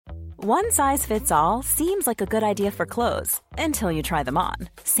One size fits all seems like a good idea for clothes until you try them on.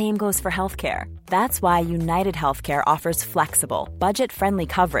 Same goes for healthcare. That's why United Healthcare offers flexible, budget-friendly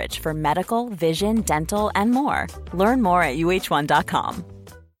coverage for medical, vision, dental, and more. Learn more at uh1.com.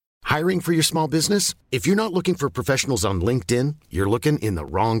 Hiring for your small business? If you're not looking for professionals on LinkedIn, you're looking in the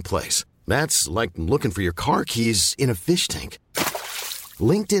wrong place. That's like looking for your car keys in a fish tank.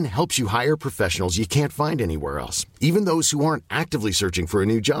 LinkedIn helps you hire professionals you can't find anywhere else, even those who aren't actively searching for a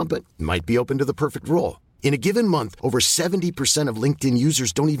new job but might be open to the perfect role. In a given month, over 70% of LinkedIn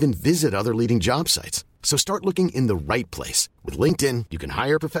users don't even visit other leading job sites. So start looking in the right place. With LinkedIn, you can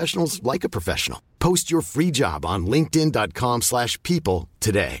hire professionals like a professional. Post your free job on linkedin.com/people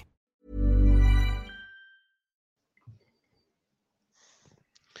today.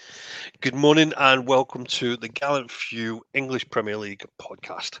 Good morning and welcome to the Gallant Few English Premier League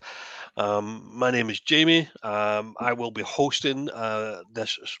podcast. My name is Jamie. I will be hosting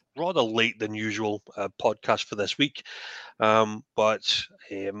this rather late than usual podcast for this week. But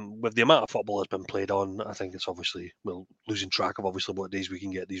with the amount of football that's been played on, I think it's obviously, we're losing track of obviously what days we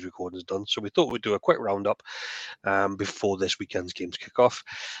can get these recordings done. So we thought we'd do a quick roundup before this weekend's games kick off.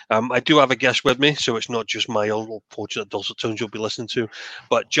 I do have a guest with me, so it's not just my old fortunate dulcet tones you'll be listening to.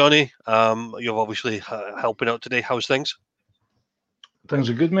 But Johnny, you're obviously helping out today. How's things? Things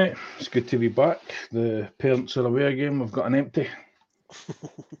are good, mate. It's good to be back. The parents are away again. We've got an empty.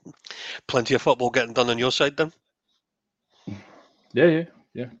 Plenty of football getting done on your side then? Yeah,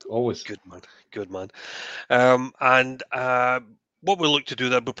 always. Good man. What we'll look to do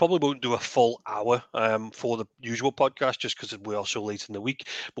then, we probably won't do a full hour for the usual podcast just because we are so late in the week.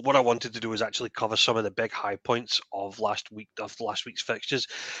 But what I wanted to do is actually cover some of the big high points of last week's fixtures.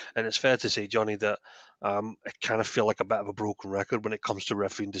 And it's fair to say, Johnny, that I kind of feel like a bit of a broken record when it comes to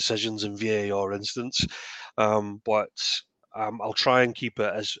refereeing decisions in VAR instance. But I'll try and keep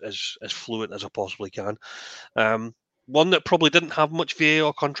it as fluent as I possibly can. One that probably didn't have much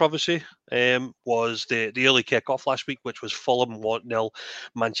VAR controversy was the early kick-off last week, which was Fulham 1-0,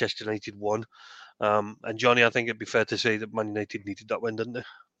 Manchester United 1. And Johnny, I think it'd be fair to say that Man United needed that win, didn't they?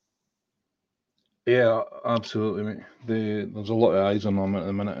 Yeah, absolutely, mate. There's a lot of eyes on them at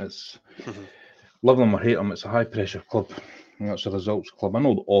the minute. It's love them or hate them. It's a high-pressure club, and that's a results club. I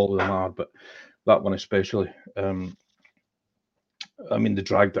know all of them are, but that one especially. I mean, they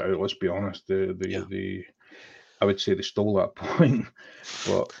dragged it out. Let's be honest. I would say they stole that point,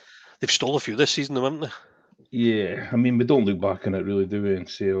 but they've stole a few this season, though, haven't they? Yeah, I mean, we don't look back on it really, do we, and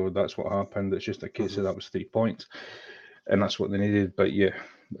say, "Oh, that's what happened." It's just a case of that was 3 points, and that's what they needed. But yeah,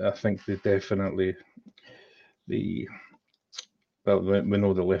 I think they definitely we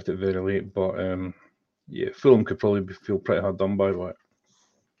know they left it very late, but yeah, Fulham could probably feel pretty hard done by that.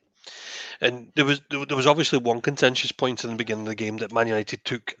 And there was obviously one contentious point in the beginning of the game that Man United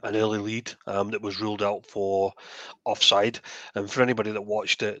took an early lead that was ruled out for offside. And for anybody that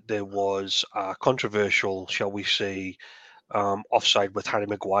watched it, there was a controversial, shall we say, offside with Harry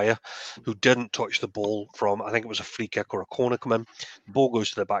Maguire, who didn't touch the ball from, I think it was a free kick or a corner come in. The ball goes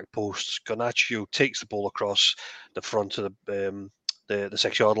to the back post. Garnacho takes the ball across the front of the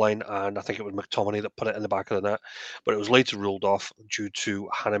 6-yard line, and I think it was McTominay that put it in the back of the net, but it was later ruled off due to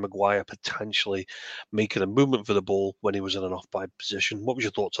Harry Maguire potentially making a movement for the ball when he was in an off-by position. What was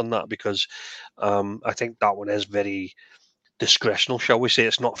your thoughts on that? Because I think that one is very discretional, shall we say.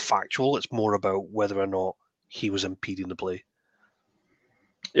 It's not factual. It's more about whether or not he was impeding the play.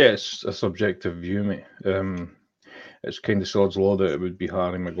 Yeah, it's a subjective view, mate. It's kind of sod's law that it would be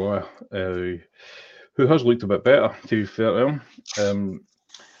Harry Maguire, who has looked a bit better, to be fair to him.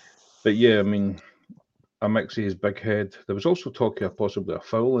 But yeah, I mean, I might say his big head. There was also talk of possibly a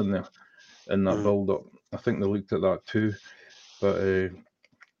foul in there, in that build-up. I think they looked at that too. But,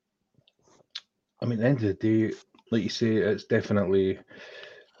 I mean, at the end of the day, like you say, it's definitely...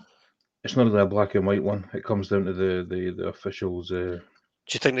 It's not really a black and white one. It comes down to the officials' Do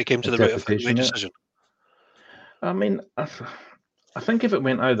you think they came to the right decision? I mean, I think if it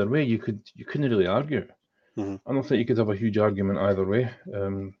went either way, you couldn't really argue. I don't think you could have a huge argument either way.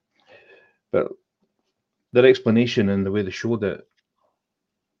 But their explanation and the way they showed it,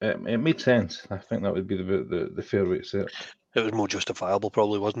 it made sense. I think that would be the fair way to say it. It was more justifiable,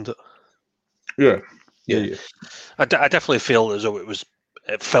 probably, wasn't it? Yeah. I definitely feel as though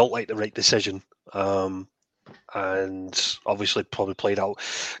it felt like the right decision. And obviously probably played out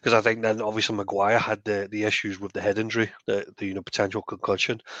because I think then obviously Maguire had the issues with the head injury, the potential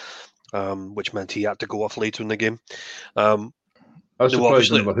concussion, which meant he had to go off later in the game. I was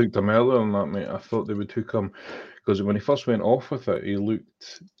surprised they never hooked him earlier on that, mate. I thought they would hook him because when he first went off with it, he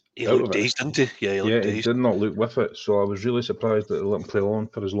looked He out looked of it. dazed, didn't he? Yeah, he looked Yeah, he dazed. did not look with it. So I was really surprised that they let him play on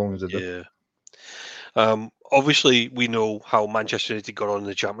for as long as they did. Yeah. Obviously, we know how Manchester United got on in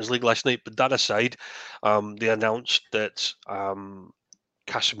the Champions League last night, but that aside, they announced that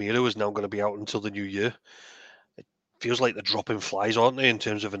Casemiro is now going to be out until the new year. It feels like they're dropping flies, aren't they, in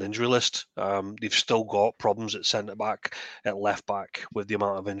terms of an injury list? They've still got problems at centre back, at left back, with the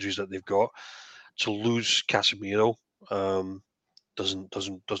amount of injuries that they've got. To lose Casemiro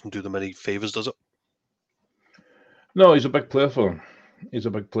doesn't do them any favours, does it? No, he's a big player for them. He's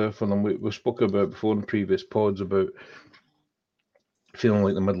a big player for them. We spoke about before in previous pods about feeling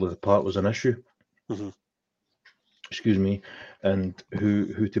like the middle of the park was an issue. Mm-hmm. Excuse me, and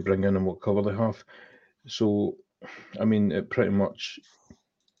who to bring in and what cover they have. So, I mean, it pretty much,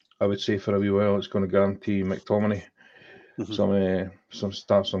 I would say for a wee while, it's going to guarantee McTominay some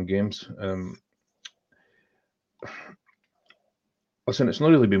start some games. Listen, it's not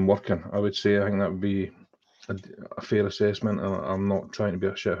really been working. I would say I think that would be a fair assessment. I'm not trying to be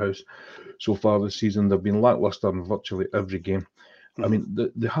a shithouse. So far this season, they've been lackluster in virtually every game. I mean,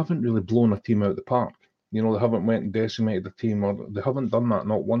 they haven't really blown a team out of the park. You know, they haven't went and decimated the team, or they haven't done that,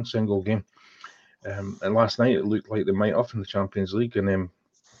 not one single game. And last night it looked like they might have in the Champions League, and then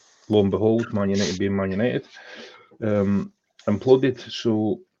lo and behold, Man United being Man United, imploded.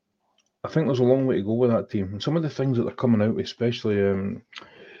 So I think there's a long way to go with that team. And some of the things that they're coming out with, especially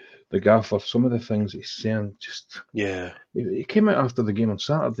the gaffer, some of the things he's saying, just Yeah. He came out after the game on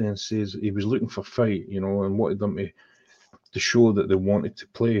Saturday and says he was looking for fight, you know, and wanted them to show that they wanted to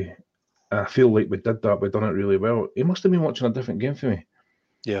play. I feel like we did that. We've done it really well. He must have been watching a different game for me.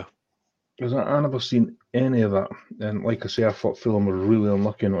 Yeah. Because I never seen any of that. And like I say, I thought Fulham were really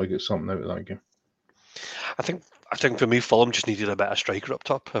unlucky not to get something out of that game. I think for me, Fulham just needed a better striker up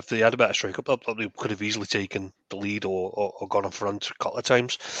top. If they had a better striker up top, they could have easily taken the lead or gone in front a couple of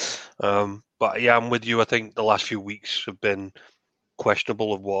times. But yeah, I'm with you. I think the last few weeks have been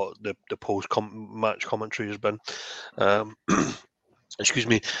questionable of what the post-match commentary has been. Excuse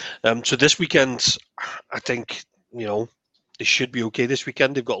me. So this weekend, I think, they should be okay this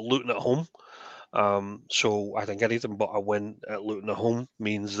weekend. They've got Luton at home. So I think anything but a win at Luton at home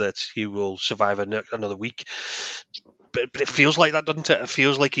means that he will survive another week. But it feels like that, doesn't it? It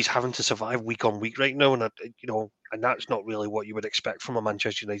feels like he's having to survive week on week right now, and and that's not really what you would expect from a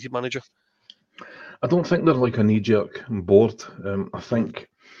Manchester United manager. I don't think they're like a knee-jerk board. I think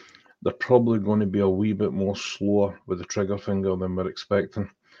they're probably going to be a wee bit more slower with the trigger finger than we're expecting.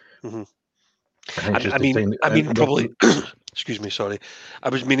 Mm-hmm. I mean, probably. Excuse me, sorry. I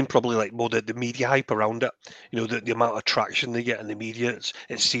was meaning probably like more the media hype around it. The amount of traction they get in the media.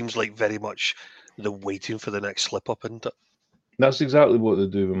 It seems like very much they're waiting for the next slip up, isn't it? That's exactly what they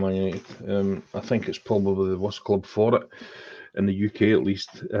do with Man United. I think it's probably the worst club for it in the UK, at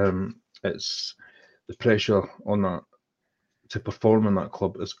least. It's the pressure on that to perform in that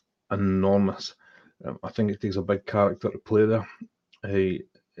club is enormous. I think it takes a big character to play there.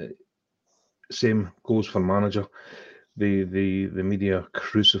 Same goes for manager. The media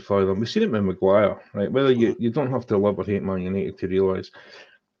crucify them. We've seen it with Maguire, right? Whether you don't have to love or hate Man United to realise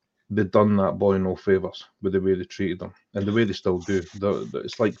they've done that boy no favours with the way they treated them and the way they still do.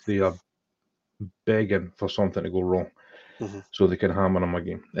 It's like they are begging for something to go wrong so they can hammer them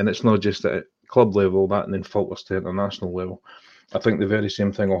again. And it's not just at club level, that and then filters to international level. I think the very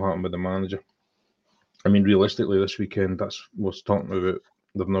same thing will happen with the manager. I mean, realistically, this weekend, that's what's talking about.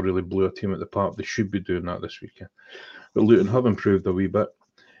 They've not really blew a team at the park. They should be doing that this weekend. But Luton have improved a wee bit.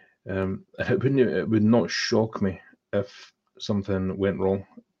 It would not shock me if something went wrong.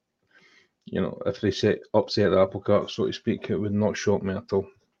 If they upset the apple cart, so to speak, it would not shock me at all.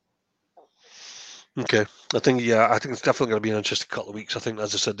 Okay. I think it's definitely going to be an interesting couple of weeks. I think,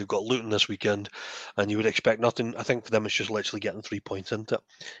 as I said, they've got Luton this weekend, and you would expect nothing. I think for them, it's just literally getting 3 points into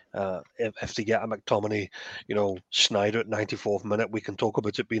it. If they get a McTominay, Snyder at 94th minute, we can talk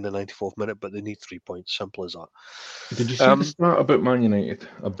about it being the 94th minute, but they need 3 points. Simple as that. Did you see the stat about Man United?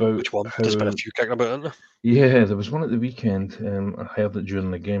 About which one? How, There's been a few kicking about, isn't there? Yeah, there was one at the weekend. I heard it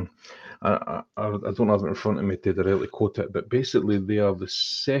during the game. I don't have it in front of me to directly quote it, but basically they are the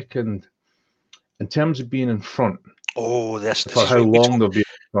second in terms of being in front. Oh, this for is how right. long they've been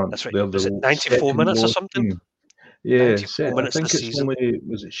in front. That's right. They're Was the it 94 minutes or something? Team. Yeah, 94 minutes I think this it's season. only,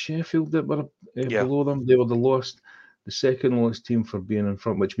 was it Sheffield that were below them? They were the second lowest team for being in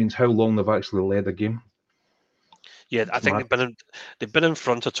front, which means how long they've actually led a game. Yeah, I think they've been in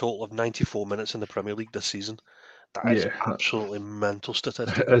front a total of 94 minutes in the Premier League this season. That is absolutely mental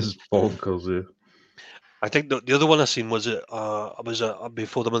statistic. It is bonkers, yeah. I think the other one I seen was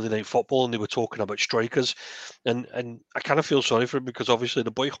before the Monday Night Football, and they were talking about strikers, and I kind of feel sorry for him because obviously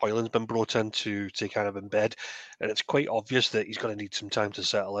the boy Hoyland's been brought in to kind of embed, and it's quite obvious that he's going to need some time to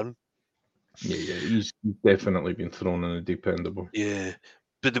settle in. Yeah, he's definitely been thrown in the deep end of it. Yeah,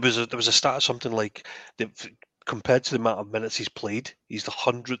 but there was a stat something like that. Compared to the amount of minutes he's played, he's the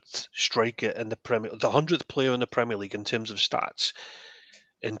 100th striker in the the 100th player in the Premier League in terms of stats,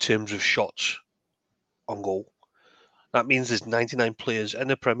 in terms of shots on goal. That means there's 99 players in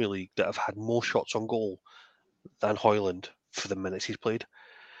the Premier League that have had more shots on goal than Hoyland for the minutes he's played.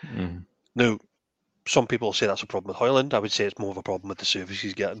 Mm. Now, some people say that's a problem with Hoyland. I would say it's more of a problem with the service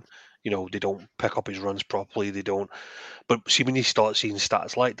he's getting. They don't pick up his runs properly. They don't. But see, when you start seeing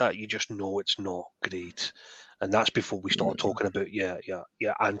stats like that, you just know it's not great. And that's before we start talking about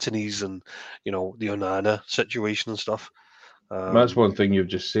Anthony's and the Onana situation and stuff. That's one thing you've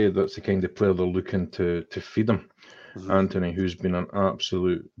just said. That's the kind of player they're looking to feed him. Mm-hmm. Anthony, who's been an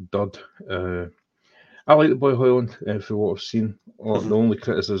absolute dud. I like the boy Hoyland for what I've seen. Mm-hmm. The only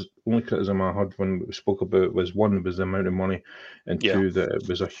criticism I had when we spoke about it was, one, was the amount of money, and two, that it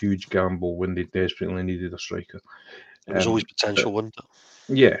was a huge gamble when they desperately needed a striker. It was always potential, wasn't it?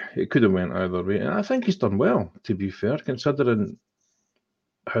 Yeah, it could have went either way. And I think he's done well, to be fair, considering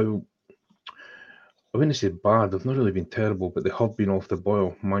how, I wouldn't say bad, they've not really been terrible, but they have been off the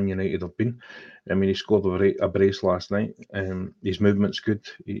boil. Man United have been. I mean, he scored a brace last night. His movement's good.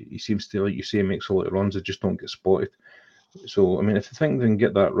 He seems to, like you say, makes a lot of runs. They just don't get spotted. So, I mean, if they think they can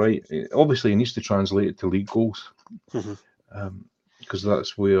get that right, obviously he needs to translate it to league goals, because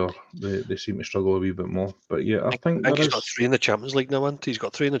that's where they seem to struggle a wee bit more. But yeah, I think he's got 3 in the Champions League now, and he's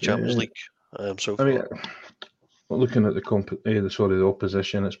got 3 in the Champions League so far. I mean, looking at the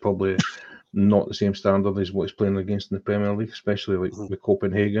opposition, it's probably not the same standard as what he's playing against in the Premier League, especially with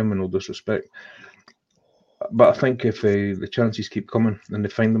Copenhagen, and no disrespect. But I think if the chances keep coming and they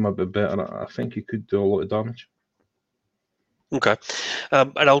find them a bit better, I think he could do a lot of damage. Okay,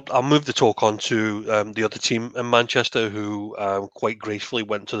 and I'll move the talk on to the other team in Manchester, who quite gracefully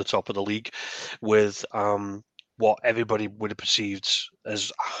went to the top of the league with what everybody would have perceived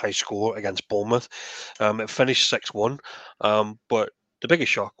as a high score against Bournemouth. It finished 6-1, but the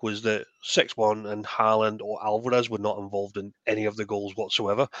biggest shock was that 6-1 and Haaland or Alvarez were not involved in any of the goals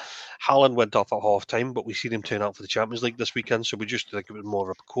whatsoever. Haaland went off at half-time, but we see him turn out for the Champions League this weekend, so we just think it was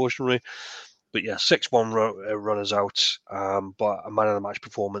more of a precautionary. But yeah, 6-1 runners out, but a man of the match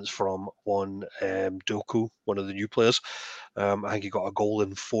performance from one Doku, one of the new players. I think he got a goal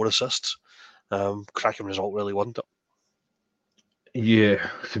and 4 assists. Cracking result, really, wasn't it? Yeah,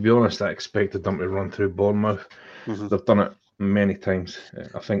 to be honest, I expected them to run through Bournemouth. They've done it many times.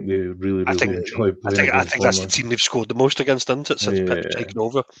 I think they really enjoy playing. I think that's the team they've scored the most against, isn't it, since Pep taken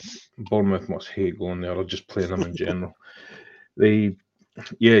over? Bournemouth must hate going there, or just playing them in general. Like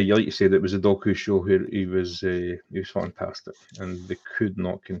you said, it was a Doku show where he was fantastic, and they could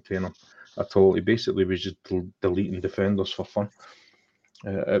not contain him at all. He basically was just deleting defenders for fun.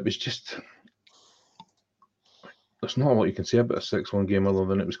 It was just, there's not a lot you can say about a 6-1 game other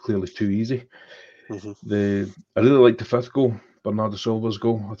than it was clearly too easy. I really liked the 5th goal, Bernardo Silva's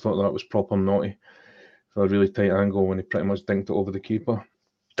goal. I thought that was proper naughty for a really tight angle when he pretty much dinked it over the keeper.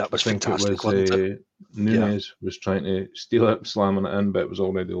 That was fantastic. Nunez was trying to steal it, slamming it in, but it was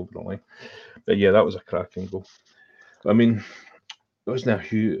already over the line. But yeah, that was a cracking goal. I mean, there wasn't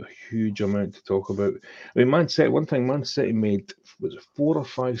a huge amount to talk about. I mean, Man City made, was it 4 or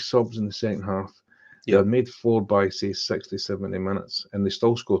 5 subs in the second half? They had made 4 by, say, 60, 70 minutes, and they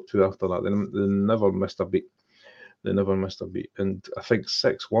still scored 2 after that. They never missed a beat. And I think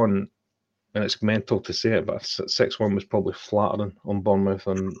 6-1, and it's mental to say it, but 6-1 was probably flattering on Bournemouth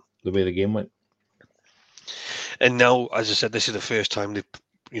and the way the game went. And now, as I said, this is the first time they've,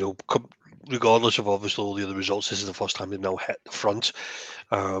 regardless of obviously all the other results, this is the first time they've now hit the front.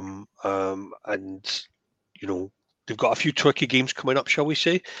 And, they've got a few tricky games coming up, shall we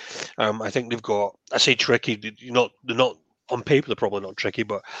say. I think they've got, I say tricky, they're not on paper, they're probably not tricky,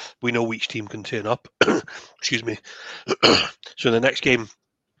 but we know each team can turn up. Excuse me. So the next game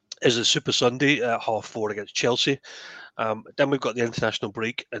is a Super Sunday at 4:30 against Chelsea. Then we've got the international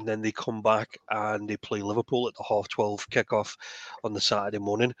break, and then they come back and they play Liverpool at the 12:30 kickoff on the Saturday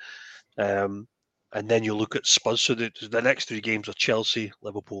morning. And then you look at Spurs. So the next 3 games are Chelsea,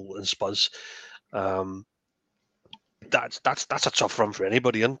 Liverpool, and Spurs. That's a tough run for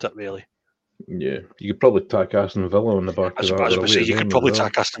anybody, isn't it, really? Yeah, you could probably tack Aston Villa on the back of that. I was going to say, you could probably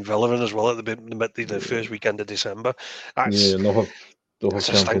tack Aston Villa in as well at the first weekend of December. They'll have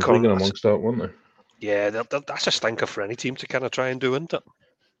Champions League amongst that, won't they? Yeah, that's a stinker for any team to kind of try and do, isn't it?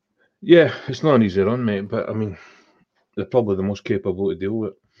 Yeah, it's not an easy run, mate, but I mean, they're probably the most capable to deal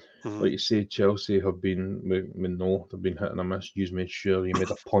with it. Mhm. Like you say, Chelsea have been, they've been hitting a miss. You made sure you made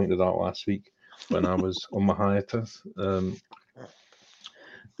a point of that last week when I was on my hiatus. But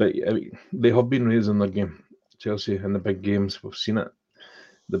I mean, they have been raising their game. Chelsea in the big games, we've seen it.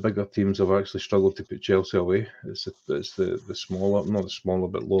 The bigger teams have actually struggled to put Chelsea away. It's the smaller, not the smaller,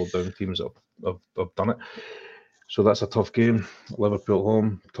 but lower down teams that have done it. So that's a tough game. Liverpool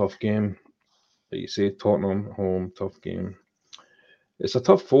home, tough game. Like you say, Tottenham home, tough game. It's a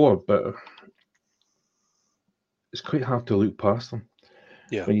tough four, but it's quite hard to look past them.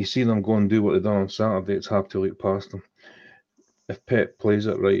 Yeah. When you see them go and do what they've done on Saturday, it's hard to look past them. If Pep plays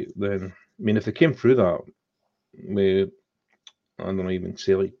it right, then I mean, if they came through that with, I don't know, even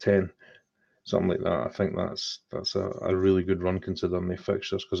say like 10, something like that, I think that's a really good run considering the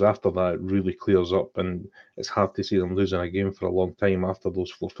fixtures. Because after that, it really clears up, and it's hard to see them losing a game for a long time after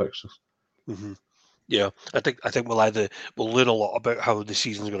those 4 fixtures. Mm-hmm. Yeah, I think we'll learn a lot about how the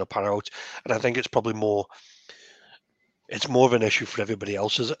season's going to pan out, and I think it's probably more. It's more of an issue for everybody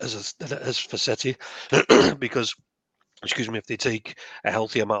else than it is for City, because, excuse me, if they take a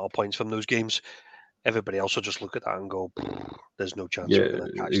healthy amount of points from those games, everybody else will just look at that and go, "There's no chance Yeah, we're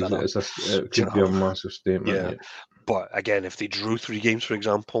going to catch that up." it Do you could be a know? massive statement. Yeah, Yeah, but again, if they drew 3 games, for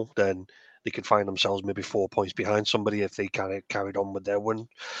example, then they could find themselves maybe 4 points behind somebody if they carried on with their win.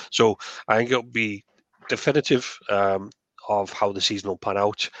 So I think it'll be definitive of how the season will pan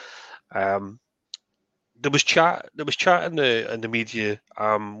out. Um, there was chat in the media,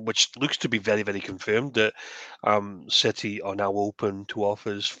 which looks to be very, very confirmed, that City are now open to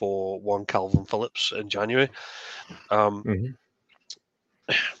offers for one Calvin Phillips in January. hmm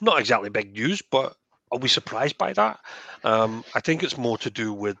Not exactly big news, but are we surprised by that? I think it's more to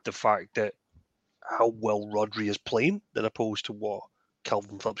do with the fact that how well Rodri is playing than opposed to what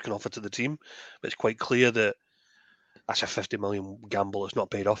Calvin Phillips can offer to the team. But it's quite clear that that's a 50 million gamble that's not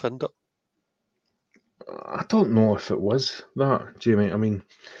paid off, isn't it? I don't know if it was that, Jamie. I mean,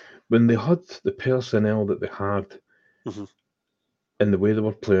 when they had the personnel that they had Hmm. and the way they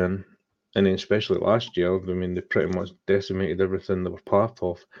were playing, and then especially last year, I mean, they pretty much decimated everything they were part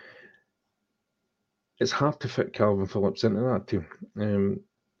of. It's hard to fit Calvin Phillips into that team.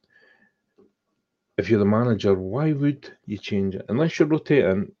 If you're the manager, why would you change it? Unless you're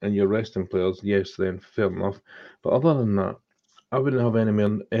rotating and you're resting players, yes, then fair enough. But other than that, I wouldn't have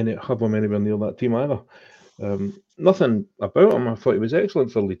have him anywhere near that team either. Nothing about him. I thought he was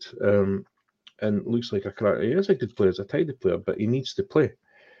excellent for Leeds. And looks like a crack. He is a good player, he's a tidy player, but he needs to play.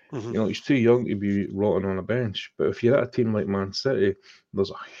 Hmm. You know, he's too young to be rotting on a bench. But if you're at a team like Man City,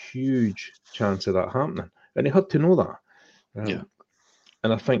 there's a huge chance of that happening. And he had to know that. Yeah.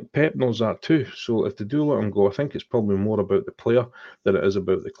 And I think Pep knows that too. So if they do let him go, I think it's probably more about the player than it is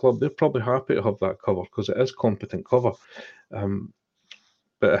about the club. They're probably happy to have that cover because it is competent cover. Um,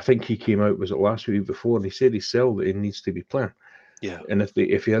 but I think he came out, was it last week before, and he said himself that he needs to be playing. Yeah. And if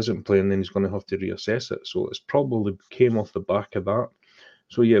he isn't playing, then he's going to have to reassess it. So it's probably came off the back of that.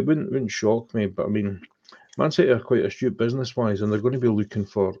 So yeah, it wouldn't shock me. But I mean, Man City are quite astute business wise, and they're going to be looking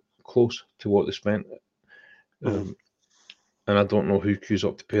for close to what they spent. Hmm. Um, and I don't know who queues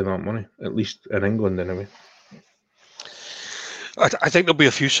up to pay that money. At least in England, anyway. I think there'll be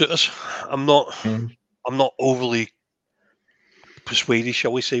a few suitors. I'm not. Mm. I'm not overly persuaded,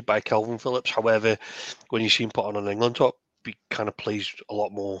 shall we say, by Calvin Phillips. However, when you see him put on an England top, he kind of plays a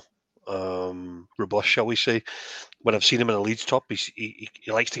lot more robust, shall we say. When I've seen him in a Leeds top, he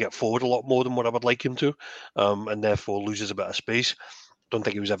likes to get forward a lot more than what I would like him to, and therefore loses a bit of space. Don't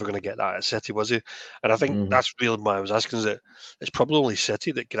think he was ever going to get that at City, was he? And I think that's really why I was asking, is that it's probably only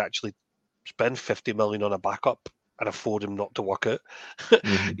City that could actually spend 50 million on a backup and afford him not to work it.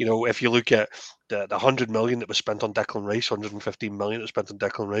 Mm-hmm. You know, if you look at the 100 million that was spent on Declan Rice, 115 million that was spent on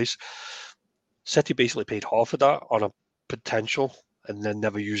Declan Rice, City basically paid half of that on a potential and then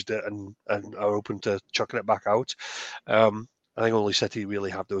never used it and are open to chucking it back out. I think only City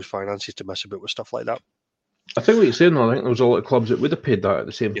really have those finances to mess about with stuff like that. I think what you're saying, though, I think there was a lot of clubs that would have paid that at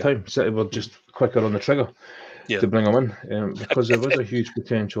the same Yeah. time. City were just quicker on the trigger Yeah. to bring him in because there was a huge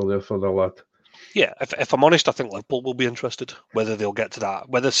potential there for the lad. Yeah, if I'm honest, I think Liverpool will be interested. Whether they'll get to that,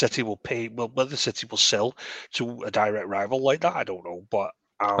 whether City will pay, whether City will sell to a direct rival like that, I don't know. But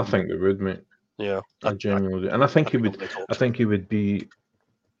I think they would, mate. yeah, I genuinely do. And I think he would. talks. I think he would be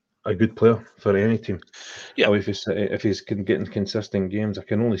a good player for any team. Yeah. Or if he's getting consistent games, I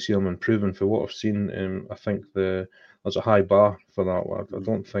can only see him improving. For what I've seen, I think there's a high bar for that lad. I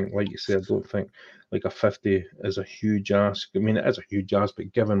don't think, like you said, I don't think like a 50 is a huge ask. I mean, it is a huge ask,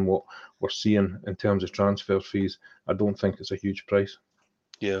 but given what we're seeing in terms of transfer fees, I don't think it's a huge price.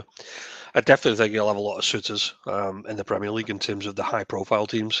 Yeah, I definitely think you'll have a lot of suitors in the Premier League in terms of the high-profile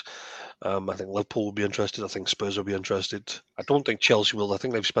teams. I think Liverpool will be interested. I think Spurs will be interested. I don't think Chelsea will. I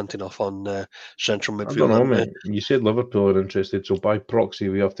think they've spent enough on central I don't midfield, know, haven't they? mate. You said Liverpool are interested, so by proxy,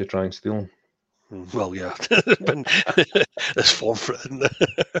 we have to try and steal them. Well, yeah, there's form for it. Isn't there?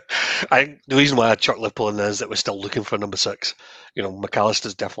 I think the reason why I chucked Liverpool in there is that we're still looking for a number 6. You know,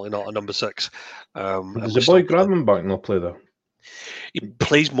 McAllister's definitely not a number 6. And Does we the boy still got Gravenbach not play there? he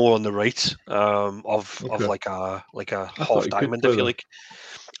plays more on the right of Okay. like a I thought half he could diamond, play if you there. like.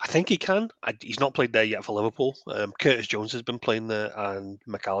 I think he can. He's not played there yet for Liverpool. Curtis Jones has been playing there, and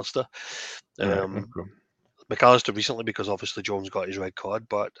McAllister. Right, Um, okay. McAllister recently because obviously Jones got his red card,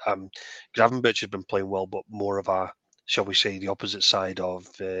 but Gravenberch has been playing well, but more of a, shall we say, the opposite side of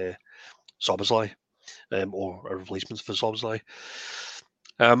Szoboszlai, or a replacement for Szoboszlai.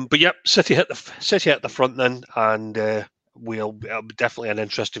 But yep, City hit the front then, and it'll be definitely an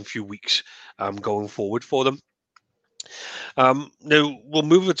interesting few weeks going forward for them. Now we'll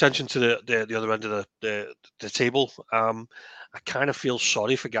move attention to the other end of the table. I kind of feel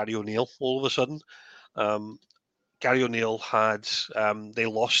sorry for Gary O'Neill all of a sudden. Gary O'Neill had they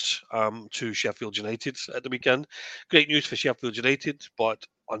lost to Sheffield United at the weekend. Great news for Sheffield United, but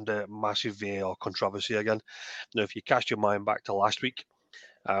under massive VAR controversy again. Now, if you cast your mind back to last week,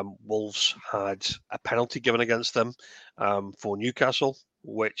 Wolves had a penalty given against them for Newcastle,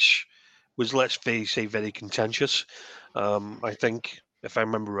 which was, let's say, very contentious. I think, if I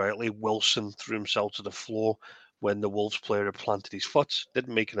remember rightly, Wilson threw himself to the floor when the Wolves player had planted his foot,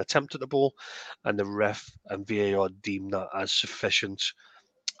 didn't make an attempt at the ball, and the ref and VAR deemed that as sufficient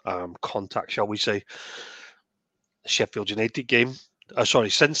contact, shall we say. Sheffield United game.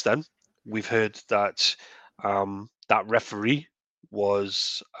 Since then, we've heard that that referee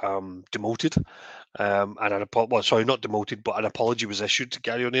was demoted. And not demoted, but an apology was issued to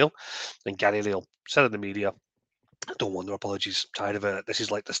Gary O'Neill. And Gary O'Neill said in the media, I don't want their apologies. Tired of it. This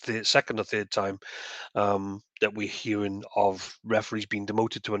is like the second or third time that we're hearing of referees being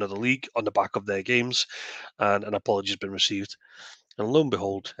demoted to another league on the back of their games, and an apology has been received. And lo and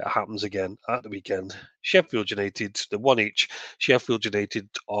behold, it happens again at the weekend. Sheffield United, the one each. Sheffield United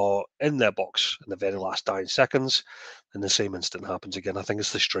are in their box in the very last 9 seconds, and the same incident happens again. I think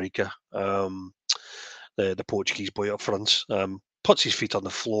it's the striker, the Portuguese boy up front, puts his feet on the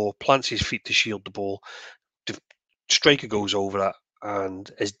floor, plants his feet to shield the ball. The striker goes over it and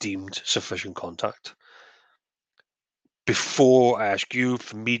is deemed sufficient contact. Before I ask you,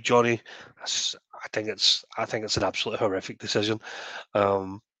 for me, Johnny, I think it's an absolutely horrific decision.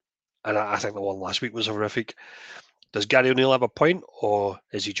 And I think the one last week was horrific. Does Gary O'Neill have a point, or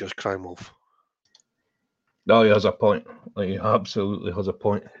is he just crying wolf? No, he has a point. Like, he absolutely has a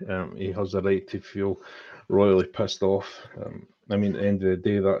point. He has the right to feel royally pissed off. I mean, at the end of the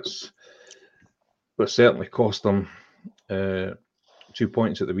day, that's what certainly cost them 2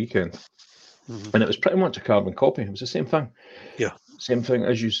 points at the weekend. Mm-hmm. And it was pretty much a carbon copy. It was the same thing. Yeah. Same thing,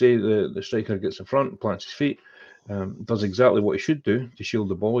 as you say, the striker gets in front, plants his feet, does exactly what he should do to shield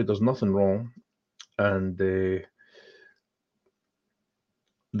the ball. He does nothing wrong. And the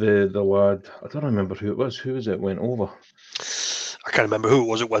lad, I don't remember who it was. Who was it went over? I can't remember who it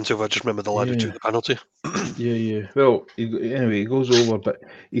was. It went over. I just remember the lad who took the penalty. Yeah. Well, anyway, he goes over, but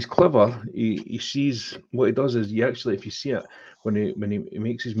he's clever. He sees what he does is he actually, if you see it, when he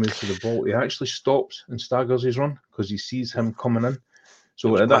makes his move to the ball, he actually stops and staggers his run because he sees him coming in.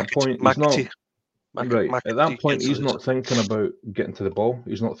 So at that point, he's not right. At that point, he's not thinking about getting to the ball.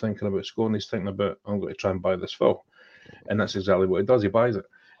 He's not thinking about scoring. He's thinking about, I'm going to try and buy this foul, and that's exactly what he does. He buys it,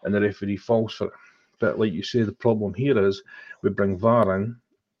 and the referee falls for it. But like you say, the problem here is we bring VAR in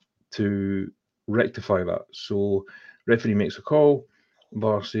to rectify that. So referee makes a call,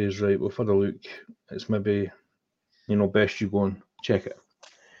 VAR says, right, we've had a look, it's maybe, best you go and check it.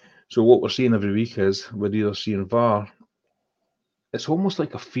 So what we're seeing every week is we're either seeing VAR, it's almost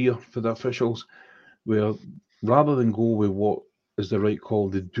like a fear for the officials, where rather than go with what is the right call,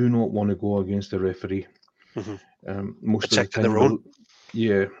 they do not want to go against the referee. Mm-hmm. Most of the time,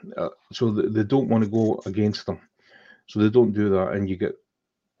 so they don't want to go against them. So they don't do that, and you get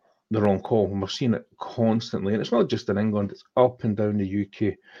the wrong call. And we're seeing it constantly, and it's not just in England, it's up and down the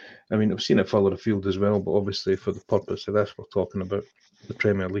UK. I mean, I've seen it further afield as well, but obviously for the purpose of this, we're talking about the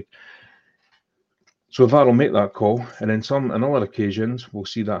Premier League. So VAR will make that call, and then on other occasions, we'll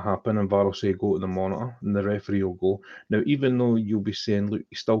see that happen, and VAR will say, go to the monitor, and the referee will go. Now, even though you'll be saying, look,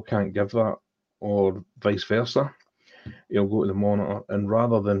 you still can't give that, or vice versa, he'll go to the monitor, and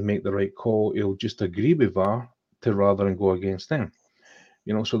rather than make the right call, he'll just agree with VAR rather than go against them.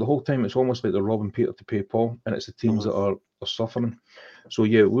 So the whole time it's almost like they're robbing Peter to pay Paul, and it's the teams that are suffering. So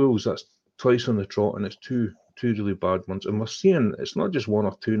yeah, Wolves, that's twice on the trot, and it's two really bad ones. And we're seeing it's not just one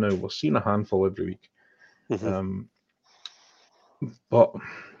or two now. We're seeing a handful every week. But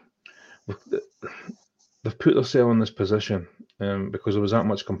they've put themselves in this position because there was that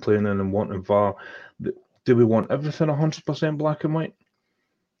much complaining and wanting VAR. Do we want everything 100% black and white?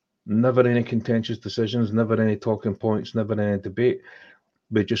 Never any contentious decisions, never any talking points, never any debate.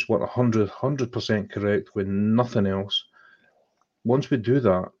 We just want 100% correct with nothing else. Once we do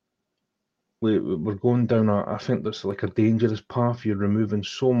that, we're going down I think that's like a dangerous path. You're removing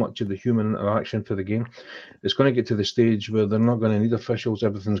so much of the human interaction for the game. It's going to get to the stage where they're not going to need officials.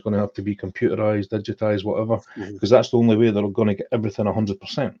 Everything's going to have to be computerized, digitized, whatever, because that's the only way they're going to get everything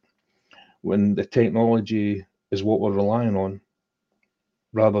 100%. When the technology is what we're relying on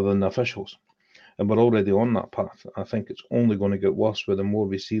rather than the officials. And we're already on that path. I think it's only going to get worse with the more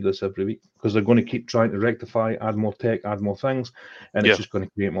we see this every week, because they're going to keep trying to rectify, add more tech, add more things, and it's just going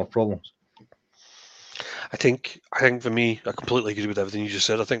to create more problems. I think for me, I completely agree with everything you just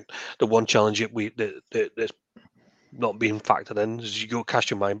said. I think the one challenge that's not being factored in is you go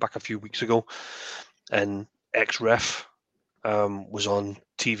cast your mind back a few weeks ago, and ex-ref was on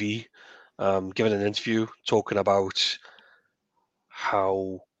TV giving an interview talking about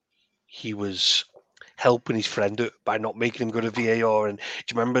how he was helping his friend out by not making him go to VAR. And do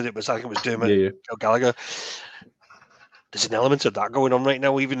you remember I think it was Dermot Gallagher? There's an element of that going on right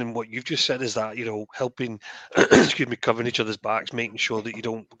now, even in what you've just said, is that, helping, covering each other's backs, making sure that you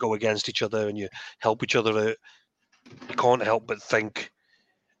don't go against each other and you help each other out. You can't help but think,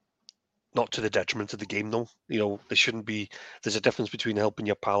 not to the detriment of the game, though. There shouldn't be. There's a difference between helping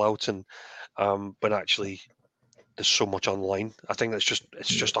your pal out and, but actually, there's so much online. I think it's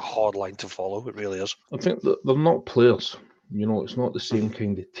just a hard line to follow. It really is. I think that they're not players. It's not the same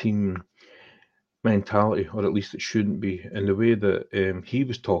kind of team mentality, or at least it shouldn't be. And the way that he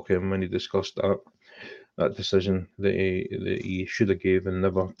was talking when he discussed that decision that he should have given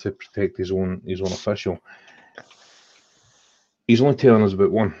never to protect his own official. He's only telling us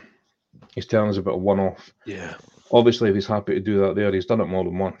about one. He's telling us about a one-off. Yeah. Obviously, if he's happy to do that there, he's done it more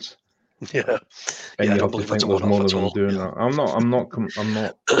than once. Yeah. And you have to think there's more of them doing that. I'm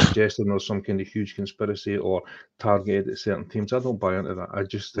not suggesting there's some kind of huge conspiracy or targeted at certain teams. I don't buy into that. I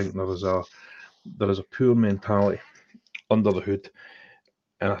just think there is a poor mentality under the hood,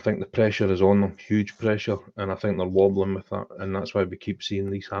 and I think the pressure is on them, huge pressure, and I think they're wobbling with that, and that's why we keep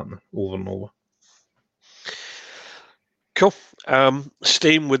seeing these happening over and over. Cool.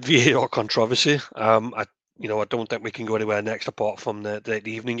 Staying with VAR controversy, I don't think we can go anywhere next apart from the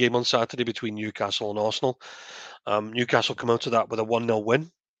evening game on Saturday between Newcastle and Arsenal. Newcastle come out of that with a 1-0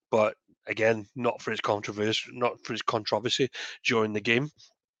 win, but again, not for its controversy during the game.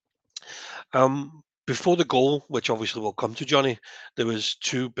 Before the goal, which obviously we'll come to, Johnny, there was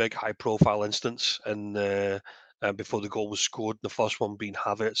two big high-profile incidents, and before the goal was scored, the first one being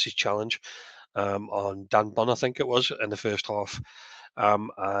Havertz's challenge on Dan Bunn, I think it was, in the first half.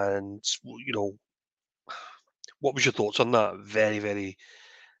 And what was your thoughts on that? Very, very,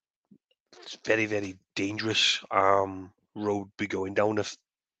 very, very dangerous road be going down if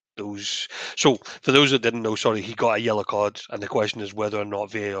those. So for those that didn't know, he got a yellow card, and the question is whether or not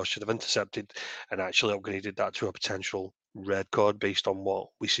VAR should have intercepted and actually upgraded that to a potential red card based on what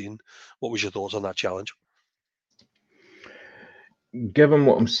we've seen. What was your thoughts on that challenge? Given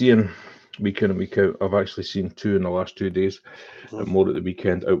what I'm seeing week in and week out, I've actually seen two in the last 2 days, and more at the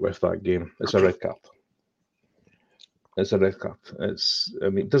weekend out with that game. It's a red card. It's a red card.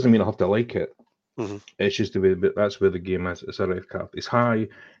 It doesn't mean I have to like it. It's just the way that's where the game is. It's a red card. He's high.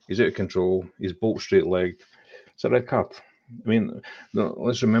 He's out of control. He's bolt straight legged. It's a red card.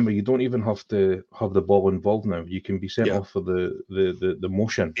 Let's remember, you don't even have to have the ball involved now. You can be sent off for the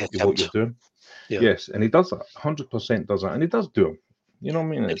motion of what you're doing. Yeah. Yes, and he does that. 100% does that, and he does do them. You know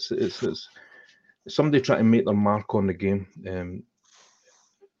what I mean? It's somebody trying to make their mark on the game.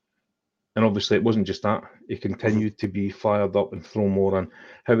 And obviously, it wasn't just that. He continued to be fired up and throw more. And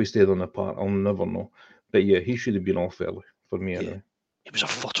how he stayed on the park, I'll never know. But yeah, he should have been off early for me. Anyway. He was a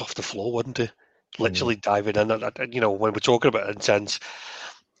foot off the floor, wasn't he? Literally diving in. When we're talking about intense,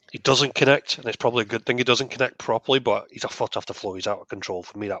 he doesn't connect, and it's probably a good thing he doesn't connect properly. But he's a foot off the floor. He's out of control.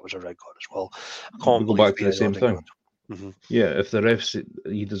 For me, that was a red card as well. I can't go back to the same thing. Yeah, if the ref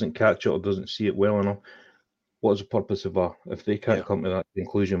he doesn't catch it or doesn't see it well enough. What is the purpose of VAR? If they can't come to that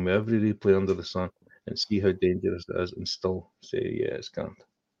conclusion with every replay under the sun and see how dangerous it is and still say, yeah, it's grand.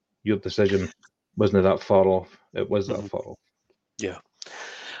 Your decision wasn't that far off. It was that far off. Yeah.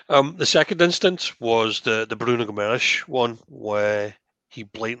 The second instance was the Bruno Gomes one, where he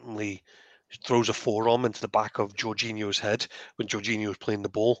blatantly throws a forearm into the back of Jorginho's head when Jorginho was playing the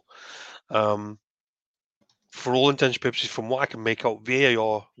ball. For all intents and purposes, from what I can make out,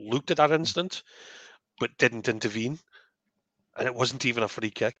 VAR looked at that incident but didn't intervene, and it wasn't even a free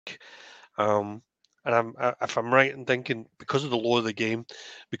kick. And if I'm right in thinking, because of the law of the game,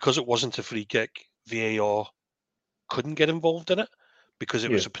 because it wasn't a free kick, VAR couldn't get involved in it because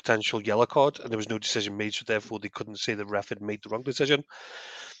it was a potential yellow card and there was no decision made, so therefore they couldn't say the ref had made the wrong decision.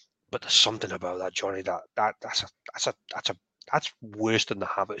 But there's something about that, Johnny, that's worse than the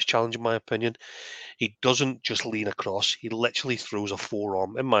Havertz challenge, in my opinion. He doesn't just lean across; he literally throws a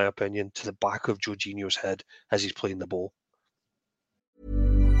forearm, in my opinion, to the back of Jorginho's head as he's playing the ball.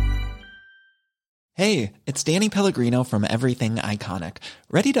 Hey, it's Danny Pellegrino from Everything Iconic.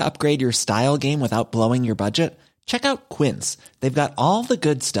 Ready to upgrade your style game without blowing your budget? Check out Quince. They've got all the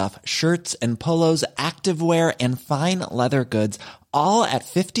good stuff, shirts and polos, activewear, and fine leather goods, all at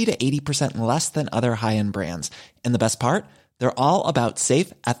 50 to 80% less than other high-end brands. And the best part? They're all about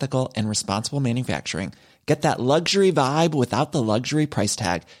safe, ethical, and responsible manufacturing. Get that luxury vibe without the luxury price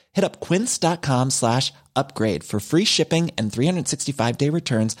tag. Hit up quince.com/upgrade for free shipping and 365-day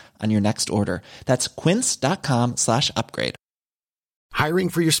returns on your next order. That's quince.com/upgrade. Hiring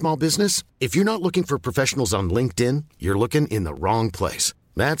for your small business? If you're not looking for professionals on LinkedIn, you're looking in the wrong place.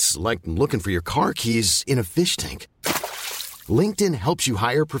 That's like looking for your car keys in a fish tank. LinkedIn helps you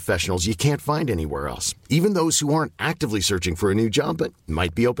hire professionals you can't find anywhere else, even those who aren't actively searching for a new job but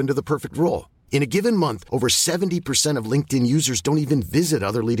might be open to the perfect role. In a given month, over 70% of LinkedIn users don't even visit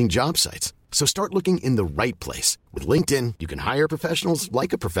other leading job sites. So start looking in the right place. With LinkedIn, you can hire professionals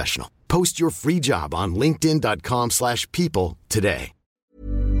like a professional. Post your free job on linkedin.com/people today.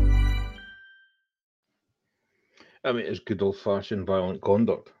 I mean, it's good old-fashioned violent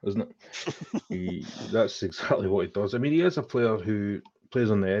conduct, isn't it? That's exactly what he does. I mean, he is a player who plays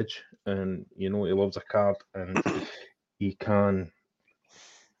on the edge, and he loves a card, and he can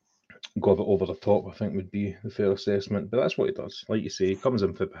go over the top, I think would be the fair assessment. But that's what he does. Like you say, he comes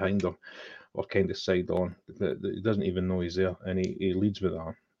in from behind her or kind of side on. He doesn't even know he's there, and he leads with the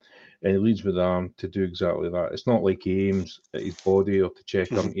arm. And he leads with the arm to do exactly that. It's not like he aims at his body or to check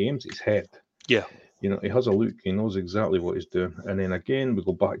him. He aims at his head. Yeah. He has a look. He knows exactly what he's doing. And then again, we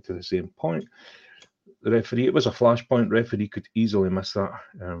go back to the same point. The referee, it was a flashpoint. Referee could easily miss that.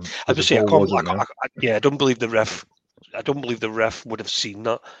 I just say, I don't believe the ref. I don't believe the ref would have seen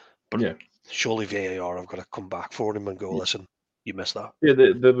that. But surely VAR have got to come back for him and go, listen, you missed that. Yeah,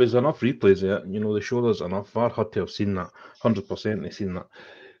 there was enough replays there. They showed us enough. VAR had to have seen that. 100% they seen that.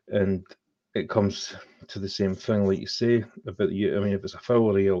 And it comes to the same thing, like you say, about if it's a foul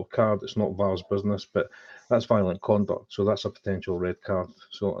or a yellow card, it's not VAR's business, but that's violent conduct, so that's a potential red card.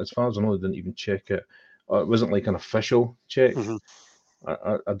 So as far as I know, they didn't even check it. It wasn't like an official check. Mm-hmm.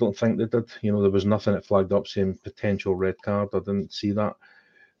 I don't think they did. There was nothing that flagged up saying potential red card. I didn't see that.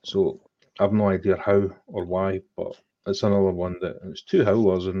 So I have no idea how or why, but it's another one that it's 2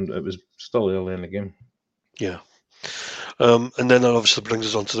 howlers and it was still early in the game. Yeah. And then that obviously brings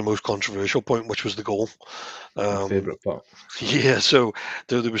us on to the most controversial point, which was the goal. My favourite part. Yeah, so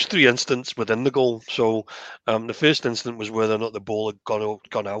there was 3 incidents within the goal. So the first incident was whether or not the ball had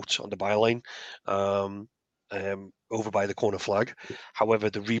gone out on the byline, over by the corner flag.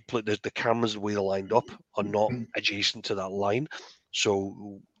 However, the replay, the cameras, the way they're lined up, are not adjacent to that line.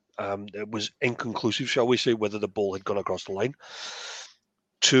 So it was inconclusive, shall we say, whether the ball had gone across the line.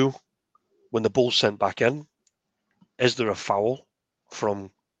 2, when the ball's sent back in, is there a foul from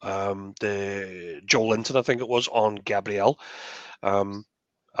the Joe Linton, I think it was, on Gabriel? A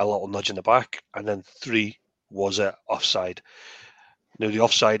little nudge in the back. And then 3, was it offside? Now, the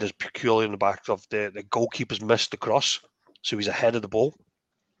offside is purely in the back of the goalkeeper's missed the cross, so he's ahead of the ball,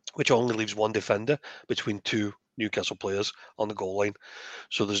 which only leaves 1 defender between 2 Newcastle players on the goal line.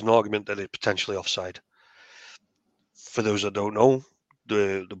 So there's an argument that it's potentially offside. For those that don't know,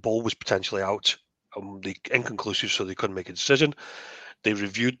 the ball was potentially out. The inconclusive, so they couldn't make a decision. They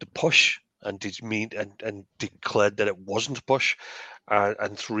reviewed the push and declared that it wasn't a push.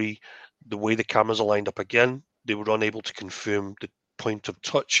 And 3, the way the cameras are lined up again, they were unable to confirm the point of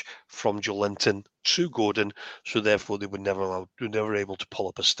touch from Joelinton to Gordon, so therefore they were never able to pull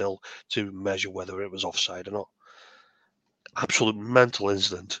up a still to measure whether it was offside or not. Absolute mental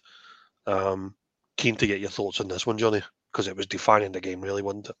incident. Keen to get your thoughts on this one, Johnny, because it was defining the game, really,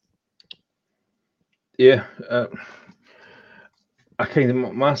 wasn't it? Yeah,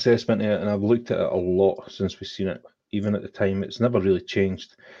 my assessment here, and I've looked at it a lot since we've seen it, even at the time, it's never really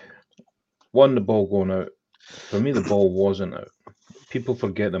changed. 1, the ball going out. For me, the ball wasn't out. People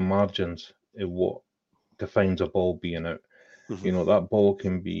forget the margins of what defines a ball being out. You know, that ball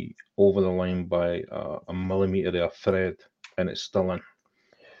can be over the line by a millimetre of thread and it's still in.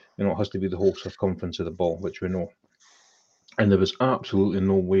 You know, it has to be the whole circumference of the ball, which we know. And there was absolutely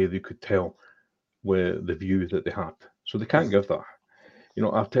no way they could tell where the view that they had. So they can't give that. You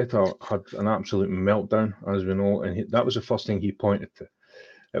know, Arteta had an absolute meltdown, as we know, and that was the first thing he pointed to.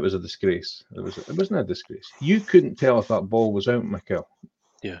 It was a disgrace. It wasn't a disgrace. You couldn't tell if that ball was out, Mikel.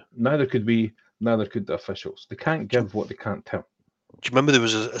 Yeah. Neither could we. Neither could the officials. They can't give what they can't tell. Do you remember there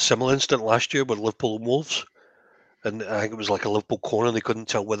was a similar incident last year with Liverpool and Wolves? And I think it was like a Liverpool corner, and they couldn't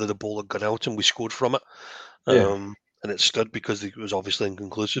tell whether the ball had gone out, and we scored from it. Yeah. And it stood because it was obviously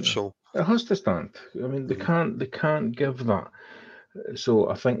inconclusive. Yeah. So it has to stand. I mean, they can't give that. So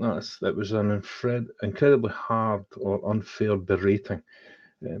I think that was an incredibly hard or unfair berating.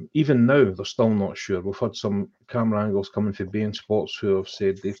 Even now, they're still not sure. We've had some camera angles coming from beIN Sports who have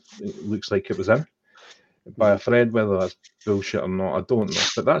said it looks like it was in by a thread. Whether that's bullshit or not, I don't know.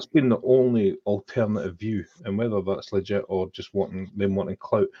 But that's been the only alternative view, and whether that's legit or just wanting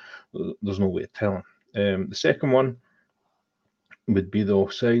clout, there's no way of telling. The second one would be the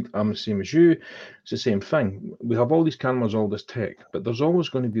offside. I'm the same as you. It's the same thing. We have all these cameras, all this tech, but there's always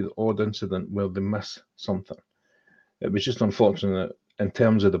going to be the odd incident where they miss something. It was just unfortunate that in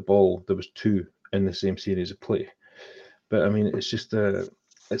terms of the ball, there was two in the same series of play. But I mean, it's just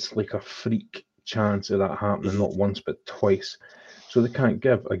it's like a freak chance of that happening, not once but twice. So they can't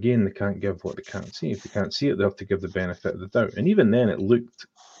give what they can't see. If they can't see it, they have to give the benefit of the doubt. And even then, it looked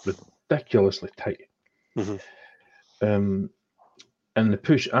ridiculously tight. And the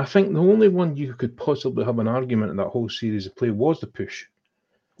push, I think the only one you could possibly have an argument in that whole series of play was the push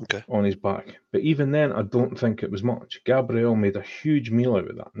on his back. But even then, I don't think it was much. Gabriel made a huge meal out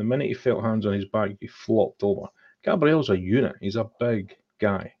of that. And the minute he felt hands on his back, he flopped over. Gabriel's a unit. He's a big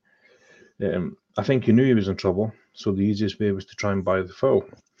guy. I think he knew he was in trouble, so the easiest way was to try and buy the foul.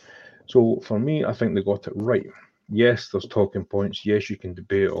 So for me, I think they got it right. Yes, there's talking points. Yes, you can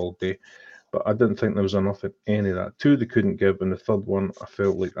debate it all day. But I didn't think there was enough of any of that. Two, they couldn't give, and the third one, I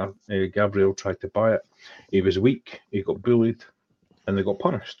felt like Gabriel tried to buy it. He was weak, he got bullied, and they got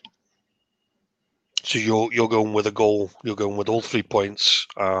punished. So you're going with a goal. You're going with all 3 points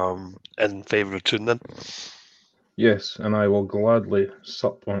in favour of Toon then? Yes, and I will gladly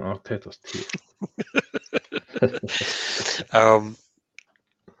sup on Arteta's teeth.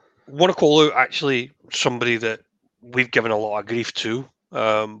 Want to call out actually somebody that we've given a lot of grief to.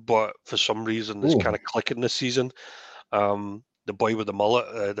 But for some reason, it's kind of clicking this season. The boy with the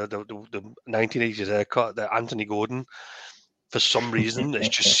mullet, the 1980s haircut, the Anthony Gordon. For some reason,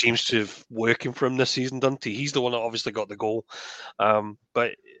 it just seems to have working for him this season, doesn't he? He's the one that obviously got the goal.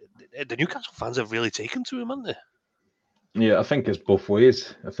 But the Newcastle fans have really taken to him, haven't they? Yeah, I think it's both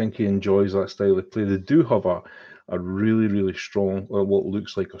ways. I think he enjoys that style of play. They do have a really, really strong, or what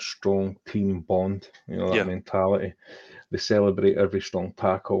looks like a strong team bond, that mentality. They celebrate every strong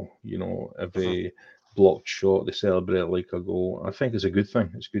tackle, every blocked shot. They celebrate it like a goal. I think it's a good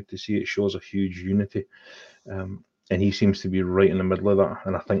thing. It's good to see. It shows a huge unity. And he seems to be right in the middle of that.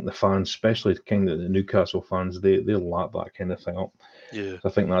 And I think the fans, especially kind of the Newcastle fans, they lap that kind of thing up. Yeah. So I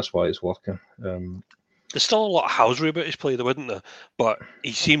think that's why it's working. There's still a lot of housery about his play, though, isn't there? But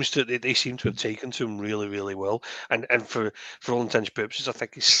they seem to have taken to him really, really well. And for all intents and purposes, I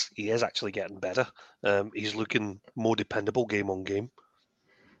think he is actually getting better. He's looking more dependable game on game.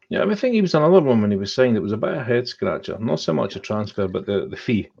 Yeah, I think he was another one when he was signed. It was a bit of a head scratcher. Not so much a transfer, but the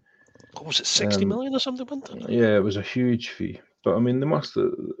fee. What was it, 60 million or something? Wasn't it? Yeah, it was a huge fee. But I mean, there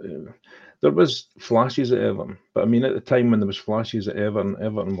was flashes at Everton. But I mean, at the time when there was flashes at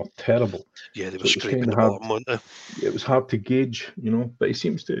Everton were terrible. Yeah, they were scraping the bottom, weren't they? It was hard to gauge, But he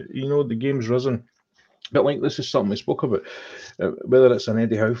seems to, the game's risen. But like this is something we spoke about. Whether it's an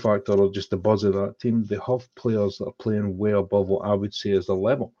Eddie Howe factor or just the buzz of that team, they have players that are playing way above what I would say is their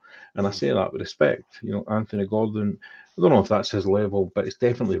level. And I say that with respect. Anthony Gordon, I don't know if that's his level, but it's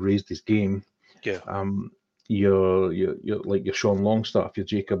definitely raised his game. Yeah. You're like your Sean Longstaff, your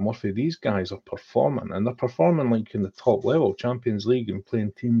Jacob Murphy. These guys are performing, and they're performing like in the top level, Champions League, and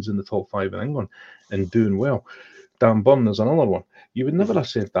playing teams in the top 5 in England and doing well. Dan Burn is another one. You would never have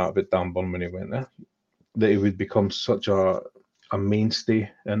said that about Dan Burn when he went there, that he would become such a mainstay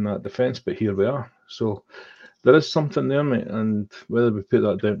in that defence, but here we are. So there is something there, mate, and whether we put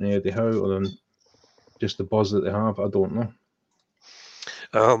that down to Eddie Howe or then just the buzz that they have, I don't know.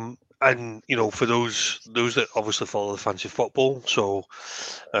 And for those that obviously follow the fantasy football, so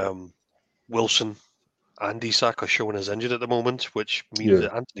Wilson and Isak are showing as injured at the moment, which means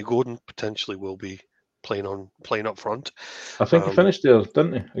that Anthony Gordon potentially will be playing up front. I think he finished there,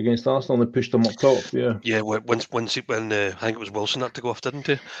 didn't he, against Arsenal? And they pushed him up top. Yeah. Yeah, when I think it was Wilson had to go off, didn't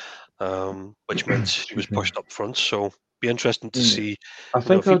he? Which meant he was pushed up front. So be interesting to see. I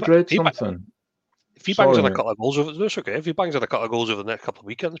think I'd read something. If he bangs in a couple of goals over, that's okay. If he bangs in a couple of goals over the next couple of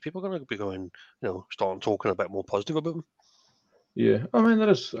weekends, people are going to be going, starting talking a bit more positive about him. Yeah, I mean,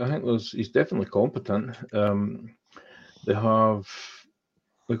 he's definitely competent. They got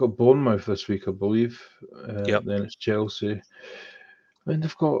Bournemouth this week, I believe. Then it's Chelsea. I mean,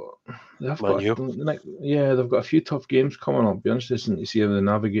 they've got a few tough games coming up. Be interesting to see how they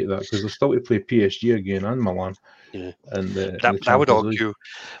navigate that, because they're still to play PSG again and Milan. Yeah, and I would argue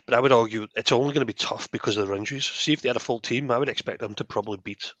it's only going to be tough because of their injuries. See, if they had a full team, I would expect them to probably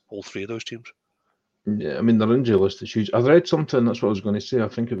beat all three of those teams. Yeah, I mean, their injury list is huge. I've read something, that's what I was going to say. I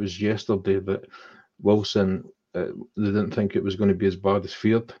think it was yesterday that Wilson, they didn't think it was going to be as bad as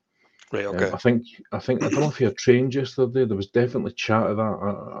feared. Right, okay. I don't know if he had trained yesterday. There was definitely chat of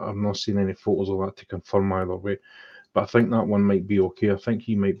that. I've not seen any photos of that to confirm either way. But I think that one might be okay. I think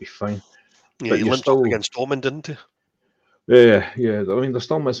he might be fine. Yeah, but he limped up against Dortmund, didn't he? Yeah. I mean, they're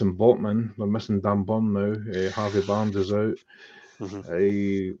still missing Botman. They're missing Dan Burn now. Harvey Barnes is out.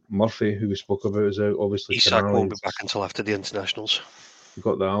 Murphy, who we spoke about, is out. Obviously, Isak won't be back until after the internationals.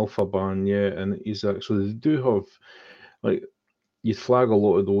 Got the Alpha ban, and Isak. So they do have, like, you'd flag a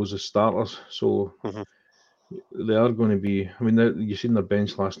lot of those as starters. So they are going to be. I mean, you've seen their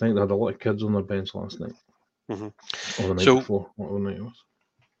bench last night. They had a lot of kids on their bench last night. Or the night before, whatever night it was.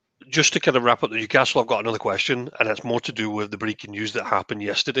 Just to kind of wrap up the Newcastle, I've got another question, and it's more to do with the breaking news that happened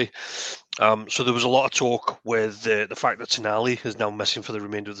yesterday. So there was a lot of talk with the fact that Tonali is now missing for the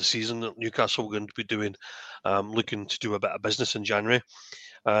remainder of the season. That Newcastle were going to be doing, looking to do a bit of business in January.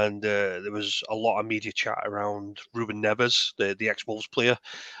 And there was a lot of media chat around Ruben Neves, the ex-Wolves player,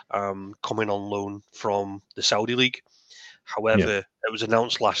 coming on loan from the Saudi League. However, it was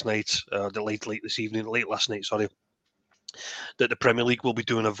announced last night, late last night, that the Premier League will be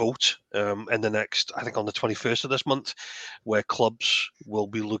doing a vote in the next, I think on the 21st of this month, where clubs will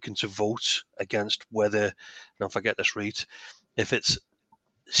be looking to vote against whether, now if I get this right, if it's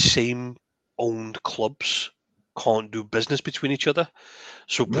same owned clubs can't do business between each other.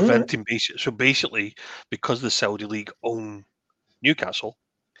 So basically, because the Saudi League own Newcastle,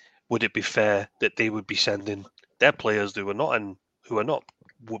 would it be fair that they would be sending their players who are not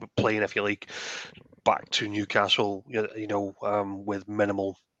playing, if you like, back to Newcastle, with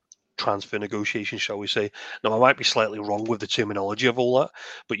minimal transfer negotiations, shall we say? Now, I might be slightly wrong with the terminology of all that,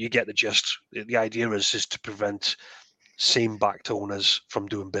 but you get the gist. The idea is to prevent same-backed owners from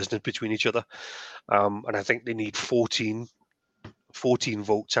doing business between each other. And I think they need 14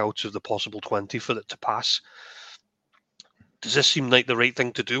 votes out of the possible 20 for it to pass. Does this seem like the right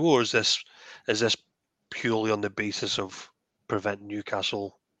thing to do, or is this purely on the basis of preventing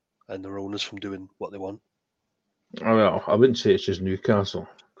Newcastle and their owners from doing what they want? Well, I wouldn't say it's just Newcastle,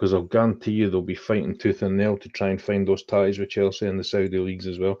 because I'll guarantee you they'll be fighting tooth and nail to try and find those ties with Chelsea and the Saudi leagues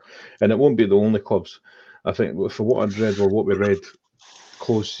as well. And it won't be the only clubs. I think for what I'd read, or what we read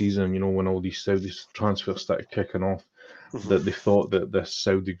close season, when all these Saudi transfers started kicking off, that they thought that this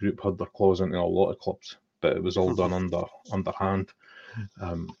Saudi group had their claws into a lot of clubs, but it was all done underhand.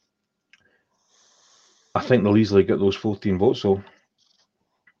 I think they'll easily get those 14 votes, so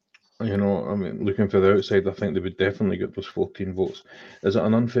looking for the outside, I think they would definitely get those 14 votes. Is it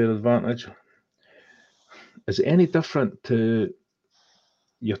an unfair advantage? Is it any different to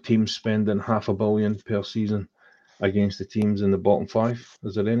your team spending $500 million per season against the teams in the bottom five?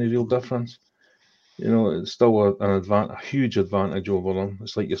 Is there any real difference? It's still a huge advantage over them.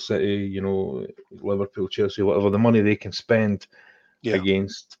 It's like your City, Liverpool, Chelsea, whatever. The money they can spend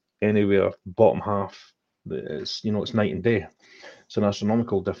against anywhere bottom half, it's night and day. It's an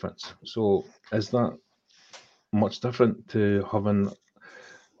astronomical difference. So is that much different to having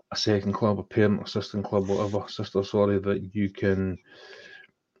a second club, a parent, assistant club, that you can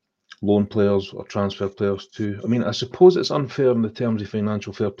loan players or transfer players to? I mean, I suppose it's unfair in the terms of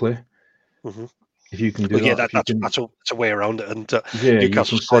financial fair play. If you can do that. That's a way around it. And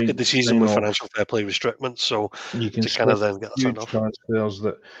Newcastle started the season with financial fair play restrictions, so you can kind of then get huge transfers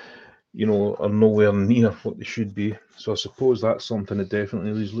that are nowhere near what they should be. So I suppose that's something that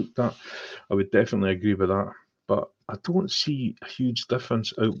definitely is looked at. I would definitely agree with that, but I don't see a huge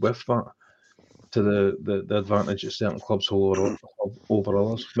difference out with that to the advantage that certain clubs hold over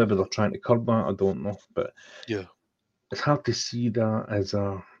others. Maybe they're trying to curb that, I don't know, but it's hard to see that as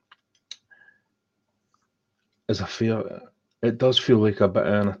a fair. It does feel like a bit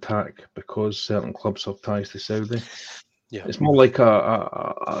of an attack because certain clubs have ties to Saudi. It's more like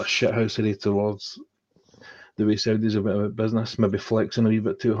a shithousery towards the way Saudi's a bit about business, maybe flexing a wee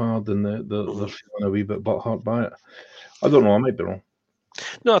bit too hard, and they're feeling a wee bit butthurt by it. I don't know. I might be wrong.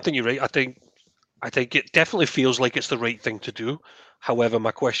 No, I think you're right. I think it definitely feels like it's the right thing to do. However,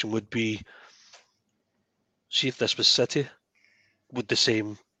 my question would be, see if this was City, would the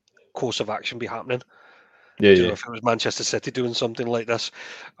same course of action be happening? Yeah, Do you know, if it was Manchester City doing something like this?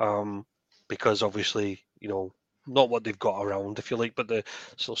 Because obviously, not what they've got around, if you like, but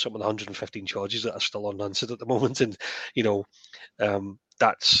still some of the 115 charges that are still unanswered at the moment, and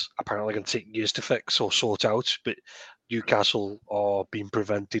that's apparently going to take years to fix or sort out. But Newcastle are being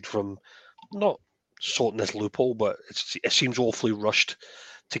prevented from not sorting this loophole, but it seems awfully rushed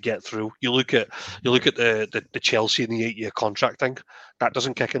to get through. You look at the Chelsea and the 8-year contract thing, that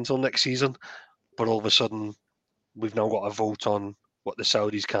doesn't kick until next season, but all of a sudden we've now got a vote on what the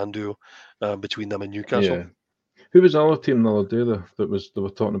Saudis can do between them and Newcastle. Yeah. Who was the other team the other day that they were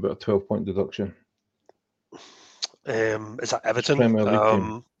talking about a 12-point deduction? Is that Everton? Premier League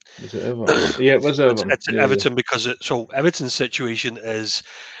team. Is it Everton? Yeah, it was Everton. It's Everton because Everton's situation is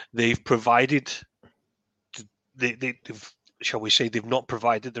they've provided they've, shall we say, they've not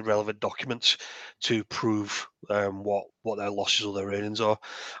provided the relevant documents to prove what their losses or their earnings are,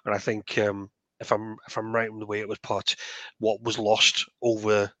 and I think if I'm right in the way it was put, what was lost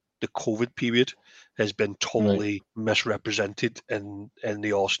over the COVID period has been totally misrepresented in the in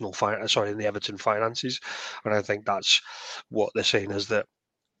the Everton finances, and I think that's what they're saying is that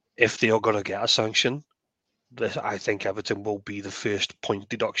if they are going to get a sanction, I think Everton will be the first point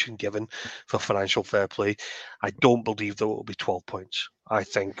deduction given for financial fair play. I don't believe there will be 12 points. I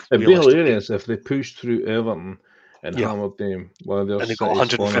think it'd be hilarious if they pushed through Everton and hammered them while they're and they got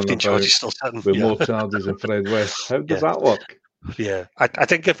 115 charges still sitting with more charges than Fred West. How does that work? Yeah, I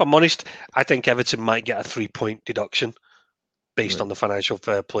think if I'm honest, I think Everton might get a 3-point deduction based on the financial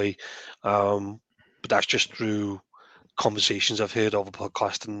fair play, but that's just through conversations I've heard of a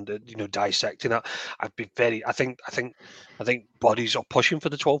podcast and dissecting that. I think bodies are pushing for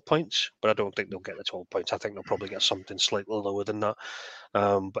the 12 points, but I don't think they'll get the 12 points. I think they'll probably get something slightly lower than that.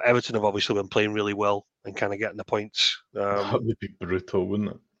 But Everton have obviously been playing really well and kind of getting the points. That would be brutal,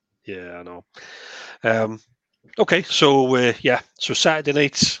 wouldn't it? Yeah, I know. Okay, so so Saturday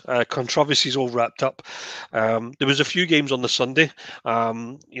night's controversies all wrapped up. There was a few games on the Sunday.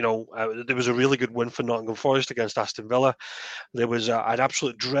 There was a really good win for Nottingham Forest against Aston Villa. There was an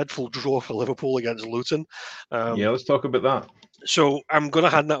absolute dreadful draw for Liverpool against Luton. Let's talk about that. So I'm going to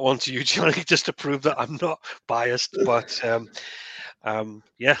hand that one to you, Johnny, just to prove that I'm not biased. But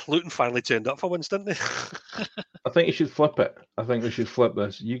Luton finally turned up for once, didn't they? I think you should flip it. I think we should flip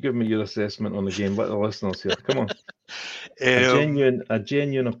this. You give me your assessment on the game. Let the listeners hear. Come on. A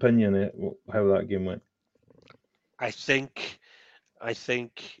genuine opinion of how that game went. I think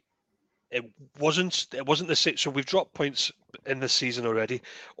it wasn't the same. So we've dropped points in this season already,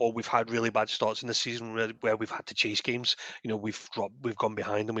 or we've had really bad starts in the season where we've had to chase games. We've gone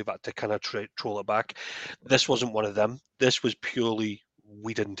behind and we've had to kind of troll it back. This wasn't one of them. This was purely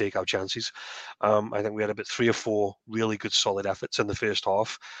we didn't take our chances. I think we had about 3 or 4 really good solid efforts in the first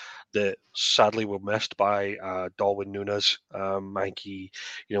half that sadly were missed by Darwin Núñez. Mikey,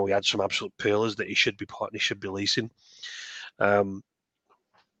 we had some absolute pearlers that he should be releasing.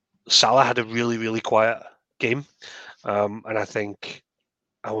 Salah had a really, really quiet game. And I think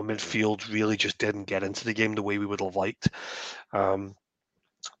our midfield really just didn't get into the game the way we would have liked.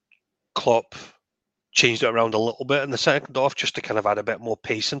 Klopp changed it around a little bit in the second half just to kind of add a bit more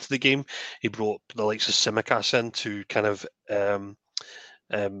pace into the game. He brought the likes of Tsimikas in to kind of,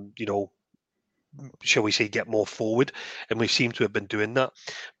 shall we say, get more forward. And we seem to have been doing that.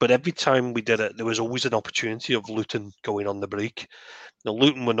 But every time we did it, there was always an opportunity of Luton going on the break. Now,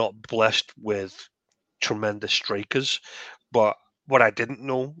 Luton were not blessed with tremendous strikers, but what I didn't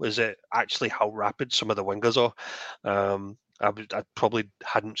know is actually how rapid some of the wingers are. I probably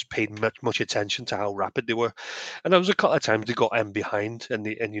hadn't paid much attention to how rapid they were, and there was a couple of times they got in behind, and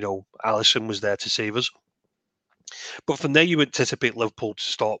Alisson was there to save us. But from there, you anticipate Liverpool to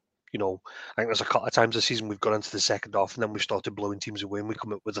stop. I think there's a couple of times this season we've gone into the second half, and then we started blowing teams away, and we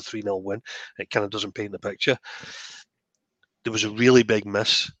come up with a 3-0 win. It kind of doesn't paint the picture. There was a really big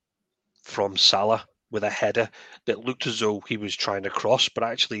miss from Salah with a header that looked as though he was trying to cross, but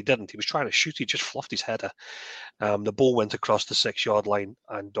actually he didn't. He was trying to shoot. He just fluffed his header. The ball went across the 6-yard line,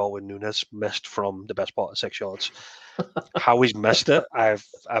 and Darwin Núñez missed from the best part of 6 yards. How he's missed it,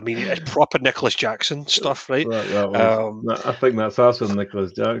 it's proper Nicholas Jackson stuff, right? I think that's also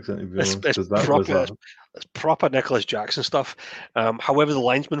Nicholas Jackson, to be honest. It's proper Nicholas Jackson stuff. However, the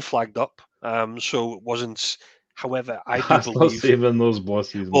linesman flagged up, so it wasn't However, I do That's not believe. saving those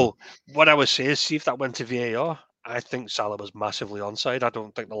bosses. Well, what I would say is, see if that went to VAR. I think Salah was massively onside. I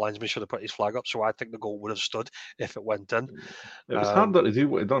don't think the linesman should have put his flag up, so I think the goal would have stood if it went in. It was harder to do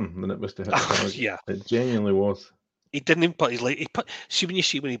what he done than it was to hit the target. Yeah. It genuinely was. He didn't even put his laces.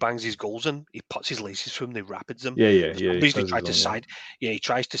 See when he bangs his goals in, he puts his laces through them. They rapids them. Yeah. He tried to side. Yeah, he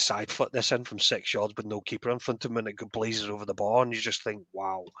tries to side foot this in from 6 yards with no keeper in front of him, and it blazes over the bar, and you just think,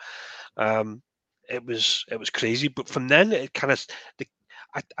 wow. It was crazy. But from then, it kind of.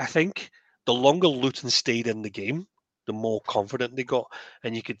 I think the longer Luton stayed in the game, the more confident they got,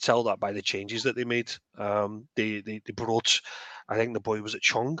 and you could tell that by the changes that they made. They brought, I think the boy was at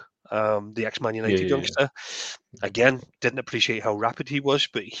Chong, the ex-Man United youngster. Again, didn't appreciate how rapid he was,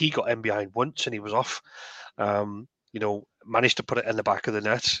 but he got in behind once and he was off. Managed to put it in the back of the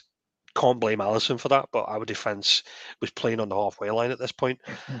net. Can't blame Alisson for that, but our defence was playing on the halfway line at this point.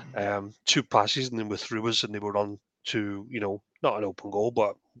 2 passes and they were through us, and they were on to, not an open goal,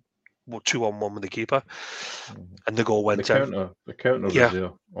 but 2-on-1 with the keeper, and the goal went in. The counter was there.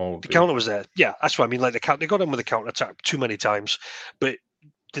 The counter was there. Yeah, that's what I mean. Like they got in with the counter attack too many times, but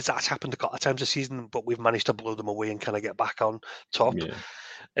that's happened a couple of times this season. But we've managed to blow them away and kind of get back on top,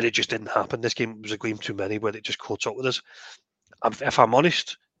 and it just didn't happen. This game was a game too many where it just caught up with us. If I'm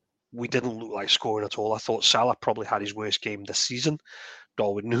honest, we didn't look like scoring at all. I thought Salah probably had his worst game this season.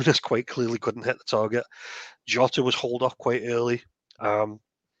 Darwin Núñez quite clearly couldn't hit the target. Jota was hauled off quite early.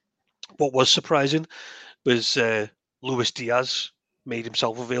 What was surprising was Luis Diaz made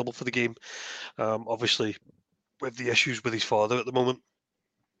himself available for the game. Obviously, with the issues with his father at the moment,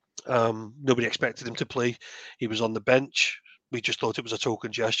 nobody expected him to play. He was on the bench. We just thought it was a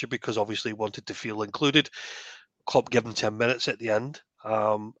token gesture because obviously he wanted to feel included. Klopp gave him 10 minutes at the end,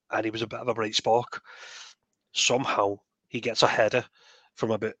 and he was a bit of a bright spark. Somehow he gets a header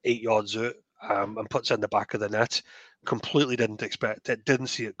from about 8 yards out and puts it in the back of the net. Completely didn't expect it, didn't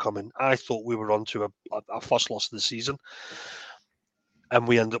see it coming. I thought we were on to a first loss of the season, and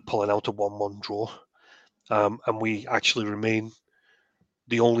we end up pulling out a 1-1 draw. And we actually remain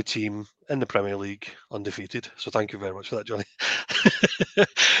the only team in the Premier League undefeated. So thank you very much for that, Johnny.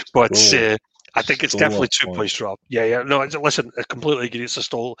 But I think it's definitely 2 points drop. Yeah. No, listen, I completely agree. We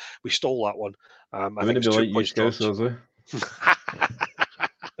stole that one. I think it's 2 points drop.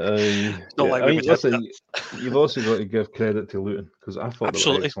 Listen, you've also got to give credit to Luton because I thought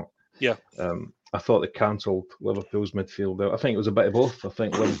they were excellent. Yeah. I thought they cancelled Liverpool's midfield out. I think it was a bit of both. I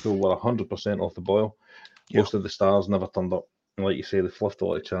think Liverpool were 100% off the boil. Most of the stars never turned up. And like you say, they fluffed a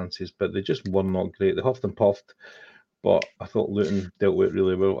lot of chances, but they just were not great. They huffed and puffed, but I thought Luton dealt with it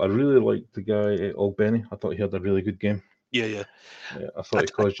really well. I really liked the guy, Ogbenny. I thought he had a really good game. Yeah. I thought he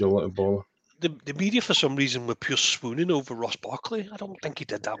caused you a lot of bother. The media, for some reason, were pure swooning over Ross Barkley. I don't think he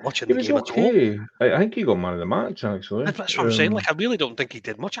did that much in the game at all. I think he got man of the match, actually. That's what I'm saying. Like, I really don't think he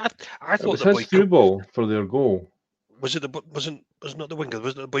did much. I thought it was his through ball for their goal. Was not the winger?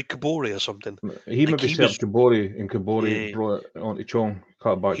 Was it the boy Kabore or something? He maybe set up Kabore, and Kabore brought it onto Chong,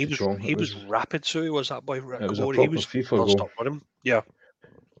 cut it back to Chong. He was rapid, so he was that boy. It was a proper FIFA goal. With him. Yeah.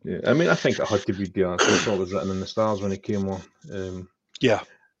 I mean, I think it had to be Diaz. I thought it was written in the stars when he came on. Yeah.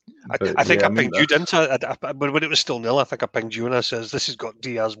 I think I pinged you, didn't I? But when it was still 0, I think I pinged you and I says, this has got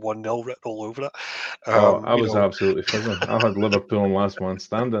Diaz 1-0 written all over it. I was absolutely fizzing. I had Liverpool on last man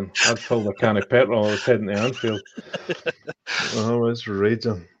standing. I'd filled a can of petrol. I was heading to Anfield. I was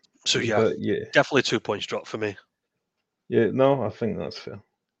raging. So, definitely 2 points drop for me. Yeah, no, I think that's fair.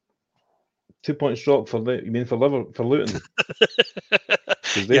 2 points drop for Luton? Because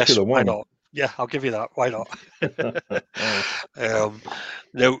they could have won. Why not? Yeah, I'll give you that. Why not?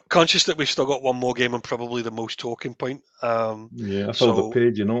 Now, conscious that we've still got one more game and probably the most talking point. I filled the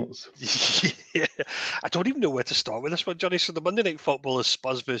page of notes. Yeah, I don't even know where to start with this one, Johnny. So the Monday Night Football is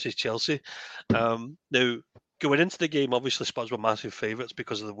Spurs versus Chelsea. Now, going into the game, obviously Spurs were massive favourites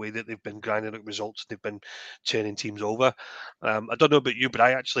because of the way that they've been grinding out results. They've been turning teams over. I don't know about you, but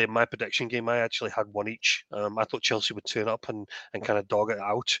in my prediction game, I actually had one each. I thought Chelsea would turn up and kind of dog it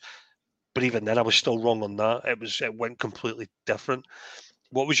out. But even then, I was still wrong on that. It went completely different.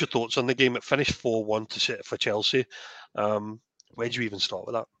 What was your thoughts on the game? It finished 4-1 for Chelsea. Where do you even start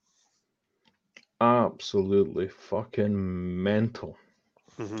with that? Absolutely fucking mental.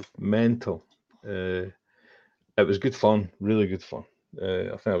 Mental. It was good fun, really good fun.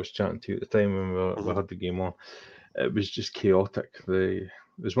 I think I was chatting to you at the time when we had the game on. It was just chaotic. It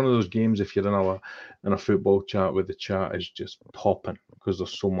was one of those games, if you're in a football chat where the chat is just popping because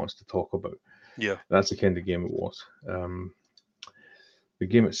there's so much to talk about. Yeah. That's the kind of game it was. The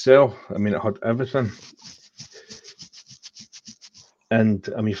game itself, I mean, it had everything. And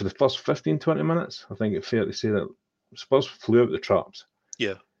I mean, for the first 15, 20 minutes, I think it's fair to say that Spurs flew out the traps.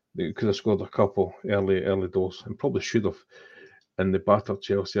 Yeah. They could have scored a couple early doors and probably should have. And they battered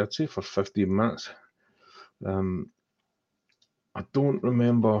Chelsea, I'd say, for 15 minutes. I don't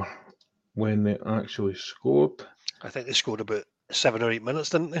remember when they actually scored. I think they scored about 7 or 8 minutes,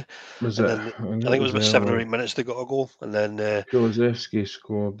 didn't they? Was and it? then I think it was about 7 or 8 minutes they got a goal, and then Kulusevski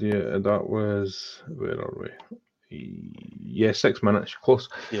scored. Yeah, that was, where are we? Yeah, 6 minutes, close.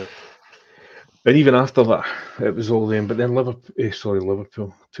 Yeah. And even after that, it was all them. But then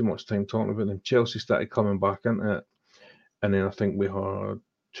Liverpool. Too much time talking about them. Chelsea started coming back into it, and then I think we had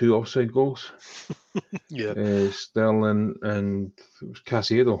 2 offside goals. Yeah. Sterling and it was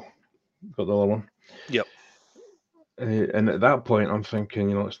Caicedo got the other one. Yep. And at that point, I'm thinking,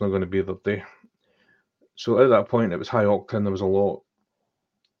 it's not going to be their day. So at that point, it was high octane. There was a lot.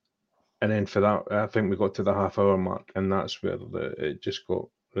 And then for that, I think we got to the half-hour mark, and that's where it just got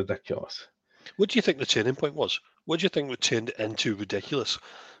ridiculous. What do you think the turning point was? What do you think would turn it into ridiculous?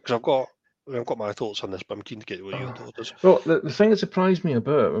 Because I've got my thoughts on this, but I'm keen to get what your thought is. Well, the thing that surprised me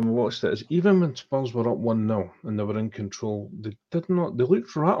about it when we watched it is even when Spurs were up 1-0 and they were in control, they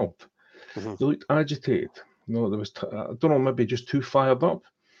looked rattled. Mm-hmm. They looked agitated. There was, I don't know, maybe just too fired up.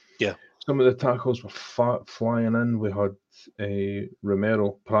 Yeah. Some of the tackles were flying in. We had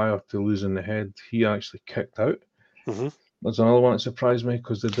Romero, prior to losing the head, he actually kicked out. Mm-hmm. That's another one that surprised me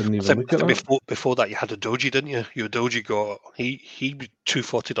because they didn't even look at that. Before that, you had Udogie, didn't you? Udogie got he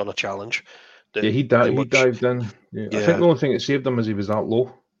 2-footed on a challenge. Yeah, he dived in. Yeah. I think the only thing that saved him is he was that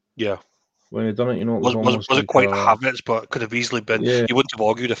low. Yeah. When he done it, it was almost wasn't like quite Havertz, but could have easily been. Yeah. You wouldn't have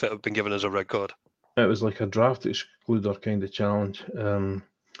argued if it had been given as a red card. It was like a draft excluder kind of challenge. And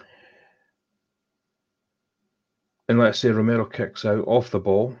let's say Romero kicks out off the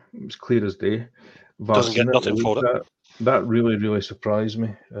ball. It was clear as day. Doesn't get nothing for it. That really, really surprised me.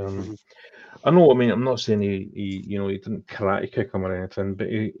 I know what I mean. I'm not saying he didn't karate kick him or anything, but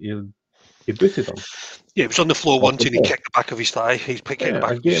he booted him. Yeah, he was on the floor once and he kicked the back of his thigh. He's kicking the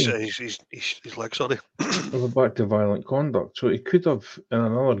back of his leg, sorry. We're back to violent conduct. So he could have, in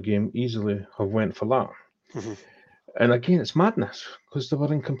another game, easily have went for that. Mm-hmm. And again, it's madness because they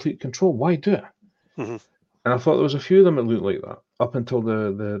were in complete control. Why do it? Mm-hmm. And I thought there was a few of them that looked like that up until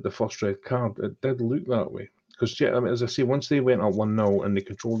the first red card. It did look that way. Because, as I say, once they went up 1-0 and they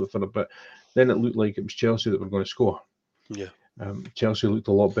controlled it for a bit, then it looked like it was Chelsea that were going to score. Yeah. Chelsea looked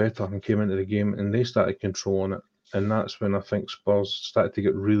a lot better and came into the game and they started controlling it. And that's when I think Spurs started to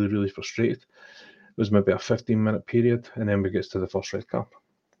get really, really frustrated. It was maybe a 15-minute period and then we get to the first red card.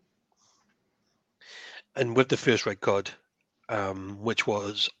 And with the first red card, which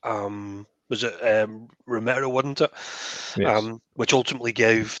was it Romero, wasn't it? Yes. Which ultimately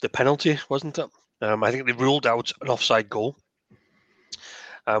gave the penalty, wasn't it? I think they ruled out an offside goal,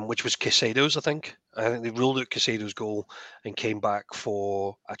 which was Caicedo's, I think. I think they ruled out Caicedo's goal and came back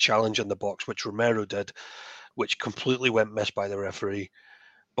for a challenge in the box, which Romero did, which completely went missed by the referee,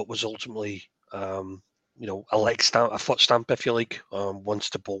 but was ultimately, a leg stamp, a foot stamp, if you like, once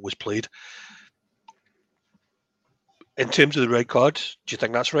the ball was played. In terms of the red card, do you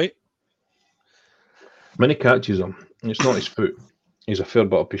think that's right? When he catches him, it's not his foot. He's a fair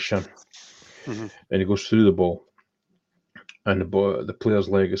bit up his shin. Mm-hmm. And he goes through the ball. And the player's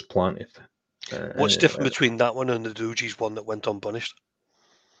leg is planted. What's different between that one and the Udogie's one that went unpunished?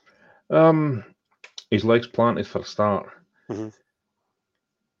 His leg's planted for a start. Mm-hmm.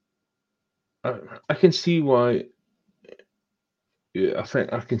 I can see why. I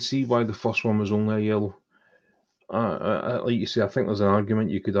think I can see why the first one was only a yellow. Like you say, I think there's an argument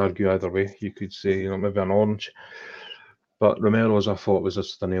you could argue either way. You could say, maybe an orange. But Romero's, I thought, was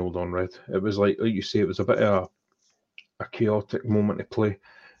just a nailed-on red. It was like you say, it was a bit of a chaotic moment to play.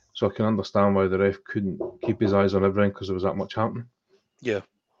 So I can understand why the ref couldn't keep his eyes on everything because there was that much happening. Yeah.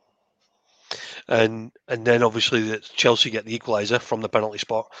 And then obviously Chelsea get the equaliser from the penalty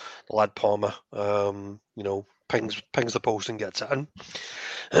spot. The lad Palmer, pings the post and gets it in.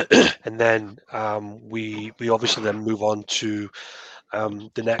 And then we obviously then move on to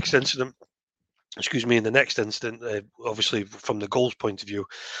the next incident. In the next incident, obviously from the goals point of view,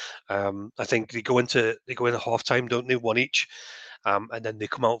 I think they go into half time, don't they? One each. And then they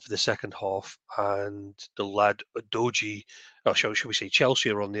come out for the second half, and the lad Udogie, or shall we say Chelsea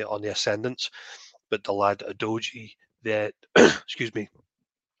are on the ascendant, but the lad Udogie that the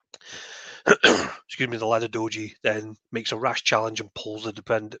lad Udogie then makes a rash challenge and pulls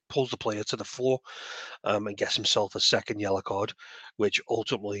the player to the floor, and gets himself a second yellow card, which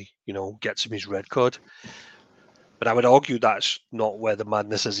ultimately gets him his red card. But I would argue that's not where the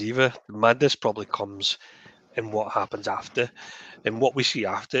madness is either. The madness probably comes in what happens after. And what we see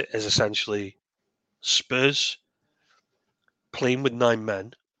after is essentially Spurs playing with 9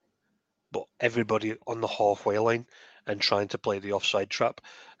 men, but everybody on the halfway line and trying to play the offside trap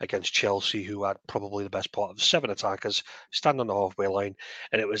against Chelsea, who had probably the best part of 7 attackers stand on the halfway line.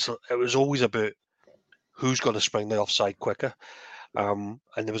 And it was always about who's going to spring the offside quicker. And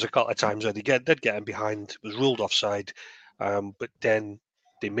there was a couple of times where they did get in behind, it was ruled offside, but then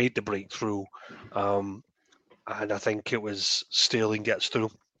they made the breakthrough. And I think it was Sterling gets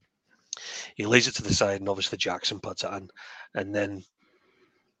through. He lays it to the side, and obviously Jackson puts it in. And then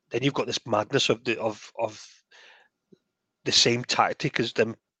you've got this madness of the same tactic as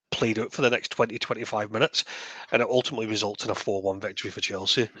them played out for the next 20-25 minutes, and it ultimately results in a 4-1 victory for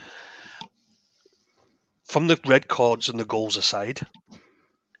Chelsea. From the red cards and the goals aside, do you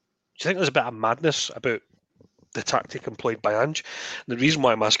think there's a bit of madness about the tactic employed by Ange? And the reason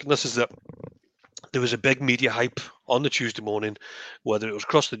why I'm asking this is that there was a big media hype on the Tuesday morning, whether it was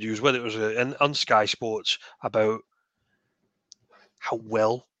across the news, whether it was on Sky Sports, about how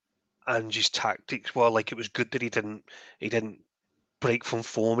well Ange's tactics were. Like, it was good that he didn't break from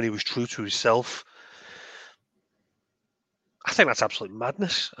form and he was true to himself. I think that's absolute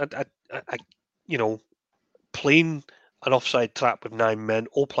madness. I playing an offside trap with 9 men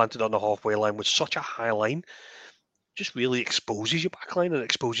all planted on the halfway line with such a high line just really exposes your back line and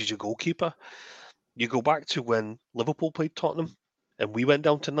exposes your goalkeeper. You go back to when Liverpool played Tottenham and we went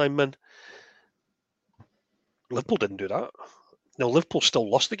down to 9 men. Liverpool didn't do that. No, Liverpool still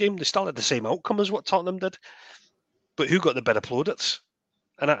lost the game. They still had the same outcome as what Tottenham did. But who got the better plaudits?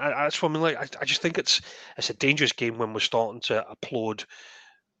 And that's what I mean. Like, I just think it's a dangerous game when we're starting to applaud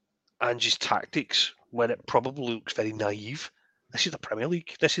Ange's tactics when it probably looks very naive. This is the Premier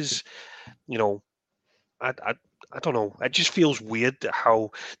League. This is, I don't know. It just feels weird that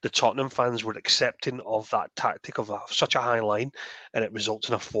how the Tottenham fans were accepting of that tactic of such a high line, and it results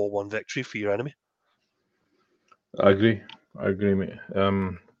in a 4-1 victory for your enemy. I agree, mate.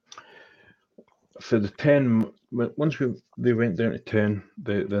 For the 10, once they went down to 10,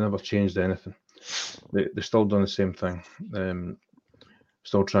 they never changed anything. They still done the same thing.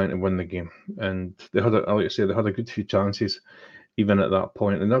 Still trying to win the game, and they had, like I say, they had a good few chances, even at that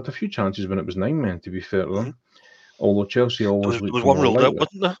point, and they had a few chances when it was 9 men. To be fair to them, although Chelsea always there was one ruled out,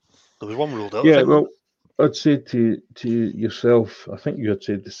 wasn't there? There was one ruled out. Yeah, well, I'd say to yourself, I think you had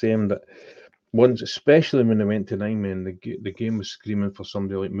said the same, that once, especially when they went to 9 men, the game was screaming for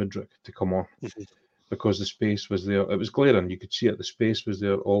somebody like Mudryk to come on. Because the space was there. It was glaring. You could see it. The space was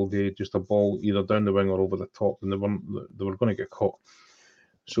there all day. Just a ball either down the wing or over the top, and they were going to get caught.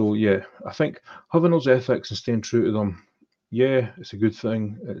 So yeah, I think having those ethics and staying true to them, yeah, it's a good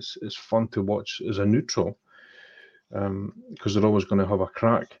thing. It's fun to watch as a neutral, because they're always going to have a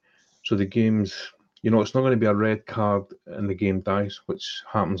crack. So the games, it's not going to be a red card and the game dies, which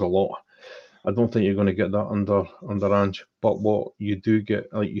happens a lot. I don't think you're going to get that under Ange. But what you do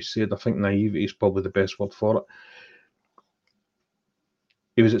get, like you said, I think naivety is probably the best word for it.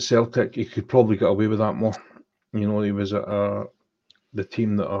 He was at Celtic. He could probably get away with that more. He was at the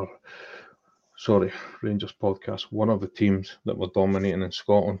team that are, Rangers podcast, one of the teams that were dominating in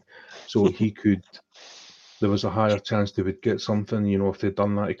Scotland. So he could, there was a higher chance they would get something. If they'd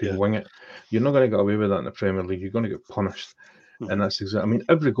done that, he could wing it. You're not going to get away with that in the Premier League. You're going to get punished. And that's exactly, I mean,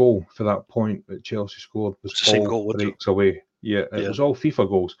 every goal for that point that Chelsea scored was Paul breaks away. Yeah, it was all FIFA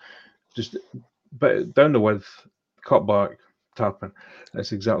goals. Just down the width, cut back, tapping.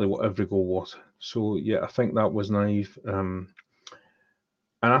 That's exactly what every goal was. So, yeah, I think that was naive. And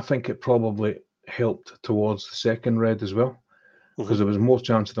I think it probably helped towards the second red as well. Because there was more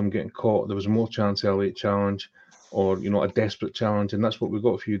chance of them getting caught. There was more chance of a late challenge or, a desperate challenge. And that's what we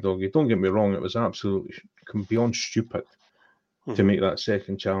got for you, Doggy. Don't get me wrong. It was absolutely beyond stupid to make that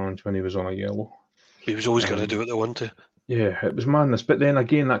second challenge when he was on a yellow. He was always going to do it, though, wasn't he? Yeah, it was madness. But then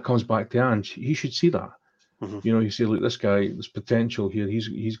again, that comes back to Ange. He should see that. You say, look, this guy, there's potential here.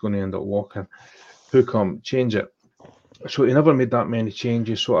 He's going to end up walking. Who come? Change it. So he never made that many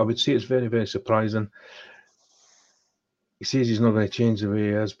changes. So I would say it's very, very surprising. He says he's not going to change the way he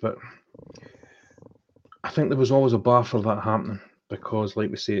is, but I think there was always a bar for that happening because,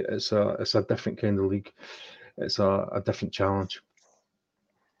 like we say, it's a different kind of league. It's a different challenge.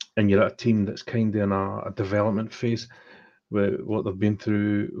 And you're at a team that's kind of in a development phase with what they've been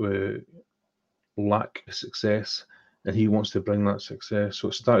through, with lack of success, and he wants to bring that success. So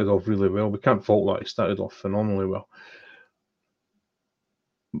it started off really well. We can't fault that. It started off phenomenally well.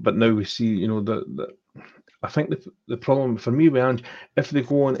 But now we see, that I think the problem for me with Ange, if they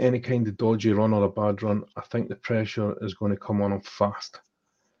go on any kind of dodgy run or a bad run, I think the pressure is going to come on them fast.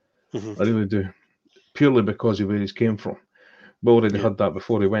 I really do. purely because of where he's came from. We already had that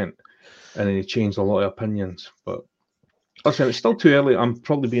before he went, and then he changed a lot of opinions. But listen, it's still too early. I'm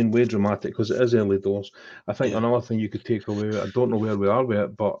probably being way dramatic because it is early doors. I think another thing you could take away, I don't know where we are with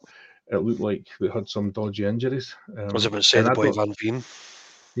it, but it looked like we had some dodgy injuries. I was about to say the boy Van Veen.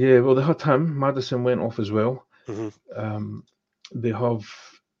 Yeah, well, they had him. Maddison went off as well. They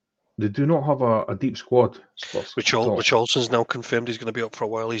do not have a deep squad. Richarlison's now confirmed he's going to be up for a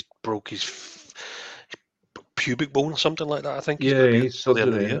while. He's broke his pubic bone or something like that, I think. He's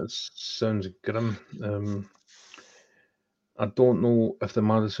surgery. That sounds grim. I don't know if the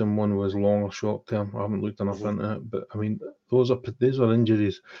Maddison one was long or short term. I haven't looked enough into it, but I mean, those are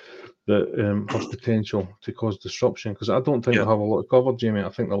injuries that have potential to cause disruption, because I don't think they have a lot of cover, Jamie. I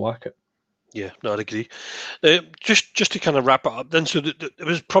think they lack it. Yeah, no, I'd agree. Just to kind of wrap it up then, so there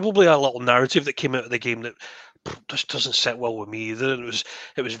was probably a little narrative that came out of the game that just doesn't sit well with me either.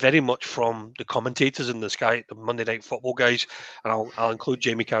 It was very much from the commentators in the Monday Night Football guys, and I'll include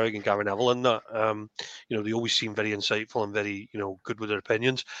Jamie Carragher and Gary Neville in that. They always seem very insightful and very good with their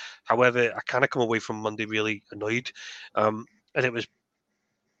opinions. However, I kind of come away from Monday really annoyed, and it was.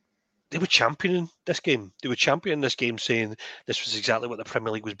 They were championing this game. They were championing this game, saying this was exactly what the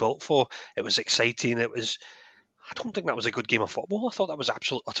Premier League was built for. It was exciting. I don't think that was a good game of football. I thought that was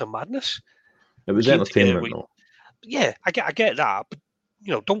absolute utter madness. It was entertainment, though. Yeah, I get that, but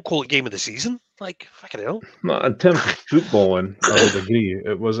don't call it game of the season. Like, fucking hell. No, in terms of footballing, I would agree.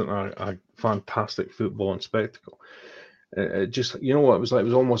 It wasn't a fantastic footballing spectacle. It just, what it was like? It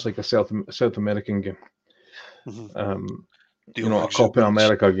was almost like a South American game. A Copa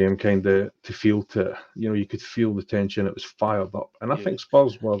America game, kind of to feel to. You could feel the tension. It was fired up, and I think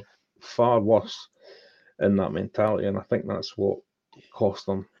Spurs were far worse in that mentality, and I think that's what cost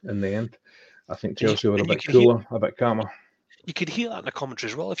them in the end. I think Chelsea were a bit cooler, a bit calmer. You could hear that in the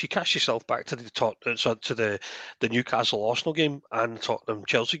commentary as well. If you cast yourself back to the Newcastle Arsenal game and the Tottenham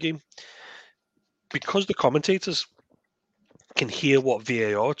Chelsea game, because the commentators can hear what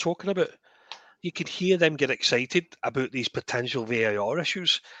VAR are talking about, you could hear them get excited about these potential VAR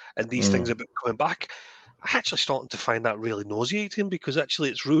issues and these things about coming back. I'm actually starting to find that really nauseating, because actually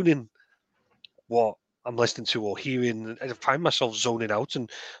it's ruining what I'm listening to or hearing. I find myself zoning out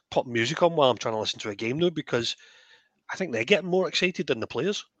and putting music on while I'm trying to listen to a game now, because I think they're getting more excited than the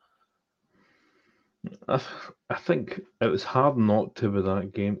players. I think it was hard not to with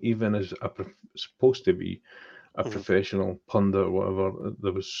that game, even as supposed to be a professional pundit or whatever.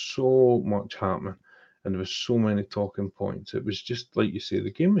 There was so much happening, and there was so many talking points. It was just like you say,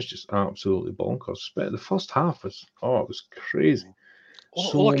 the game was just absolutely bonkers. The first half was it was crazy.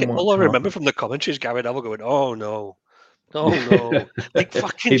 All I remember from the commentary is Gary Neville going, "Oh no, like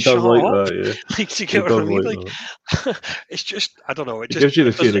fucking he does like that, yeah. Like, you get what I mean? Like, it's just, I don't know. It gives you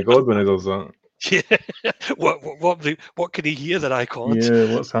the fear of God when he does that. Yeah. What can he hear that I can't?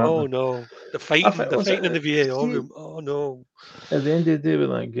 Yeah, what's happening? Oh no, the fighting in the VAR room. Oh no. At the end of the day with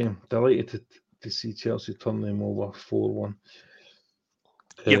that game, delighted to see Chelsea turn them over 4-1.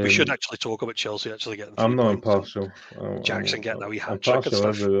 Yeah, we should actually talk about Chelsea actually getting 3 I'm not points. impartial. Jackson getting a wee hat trick and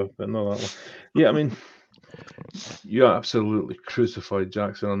stuff. Everywhere, but not that one. Yeah, I mean, you absolutely crucified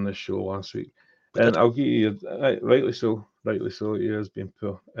Jackson on this show last week, and I'll give you rightly so. He has been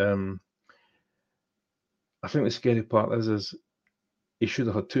poor. I think the scary part is he should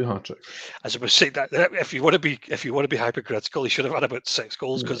have had 2 hat tricks. As I was saying, that if you want to be hypercritical, he should have had about 6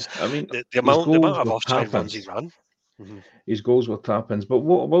 goals, because I mean the amount of offside runs he ran. His goals were tap-ins, but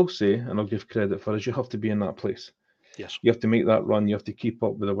what I will say, and I'll give credit for, is you have to be in that place. Yes, you have to make that run. You have to keep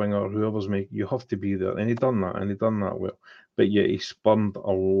up with the winger or whoever's making. You have to be there, and he done that, well. But yet he spurned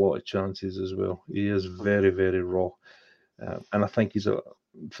a lot of chances as well. He is very, very raw, and I think he's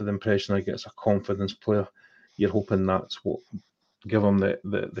for the impression I get, it's a confidence player. You're hoping that's what give him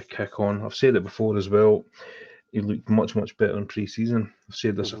the kick on. I've said it before as well. He looked much, much better in pre-season. I've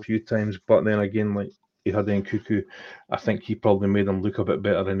said this a few times, but then again, like he had Nkuku, I think he probably made him look a bit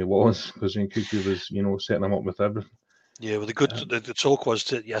better than he was, because Nkuku was, setting him up with everything. Yeah, well, the talk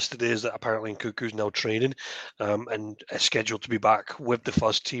was yesterday is that apparently Nkuku's now training, and is scheduled to be back with the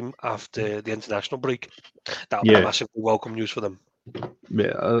first team after the international break. That'll be massively welcome news for them.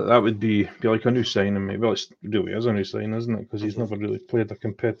 Yeah, that would be like a new signing, mate. Well, it really is a new signing, isn't it? Because he's never really played a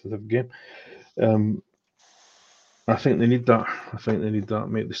competitive game. I think they need that.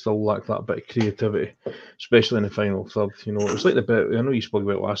 Mate, they still lack that bit of creativity, especially in the final third. It was like I know you spoke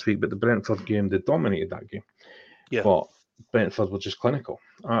about it last week, but the Brentford game, they dominated that game. Yeah. But Brentford were just clinical,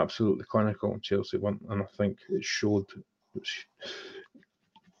 absolutely clinical, and Chelsea went, and I think it showed. It's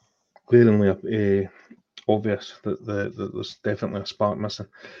glaringly obvious that there's definitely a spark missing.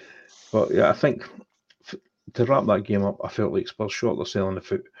 But yeah, I think to wrap that game up, I felt like Spurs shot themselves in the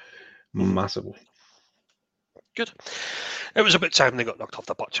foot massively. Good. It was about time they got knocked off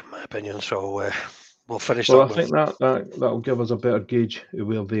the potch, in my opinion. So we'll finish Well, that. I think that'll give us a better gauge of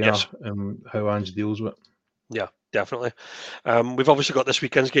where they Yes. are and how Ange deals with it. Yeah, definitely. We've obviously got this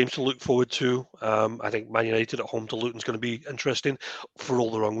weekend's games to look forward to. I think Man United at home to Luton's going to be interesting for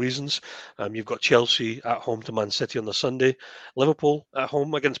all the wrong reasons. You've got Chelsea at home to Man City on the Sunday. Liverpool at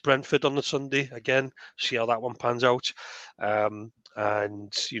home against Brentford on the Sunday. Again, see how that one pans out.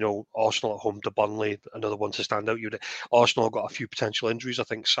 And, Arsenal at home to Burnley, another one to stand out. Arsenal got a few potential injuries. I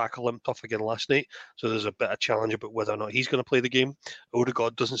think Saka limped off again last night. So there's a bit of challenge about whether or not he's going to play the game.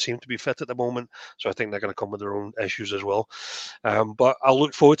 Odegaard doesn't seem to be fit at the moment. So I think they're going to come with their own issues as well. But I'll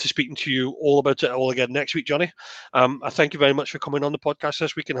look forward to speaking to you all about it all again next week, Johnny. I thank you very much for coming on the podcast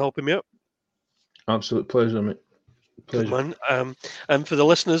this week and helping me out. Absolute pleasure, mate. Good man. And for the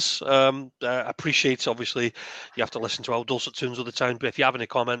listeners, appreciate, obviously, you have to listen to our dulcet tunes all the time. But if you have any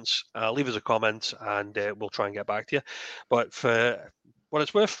comments, leave us a comment and we'll try and get back to you. But for what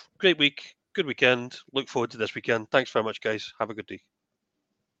it's worth, great week, good weekend. Look forward to this weekend. Thanks very much, guys. Have a good day.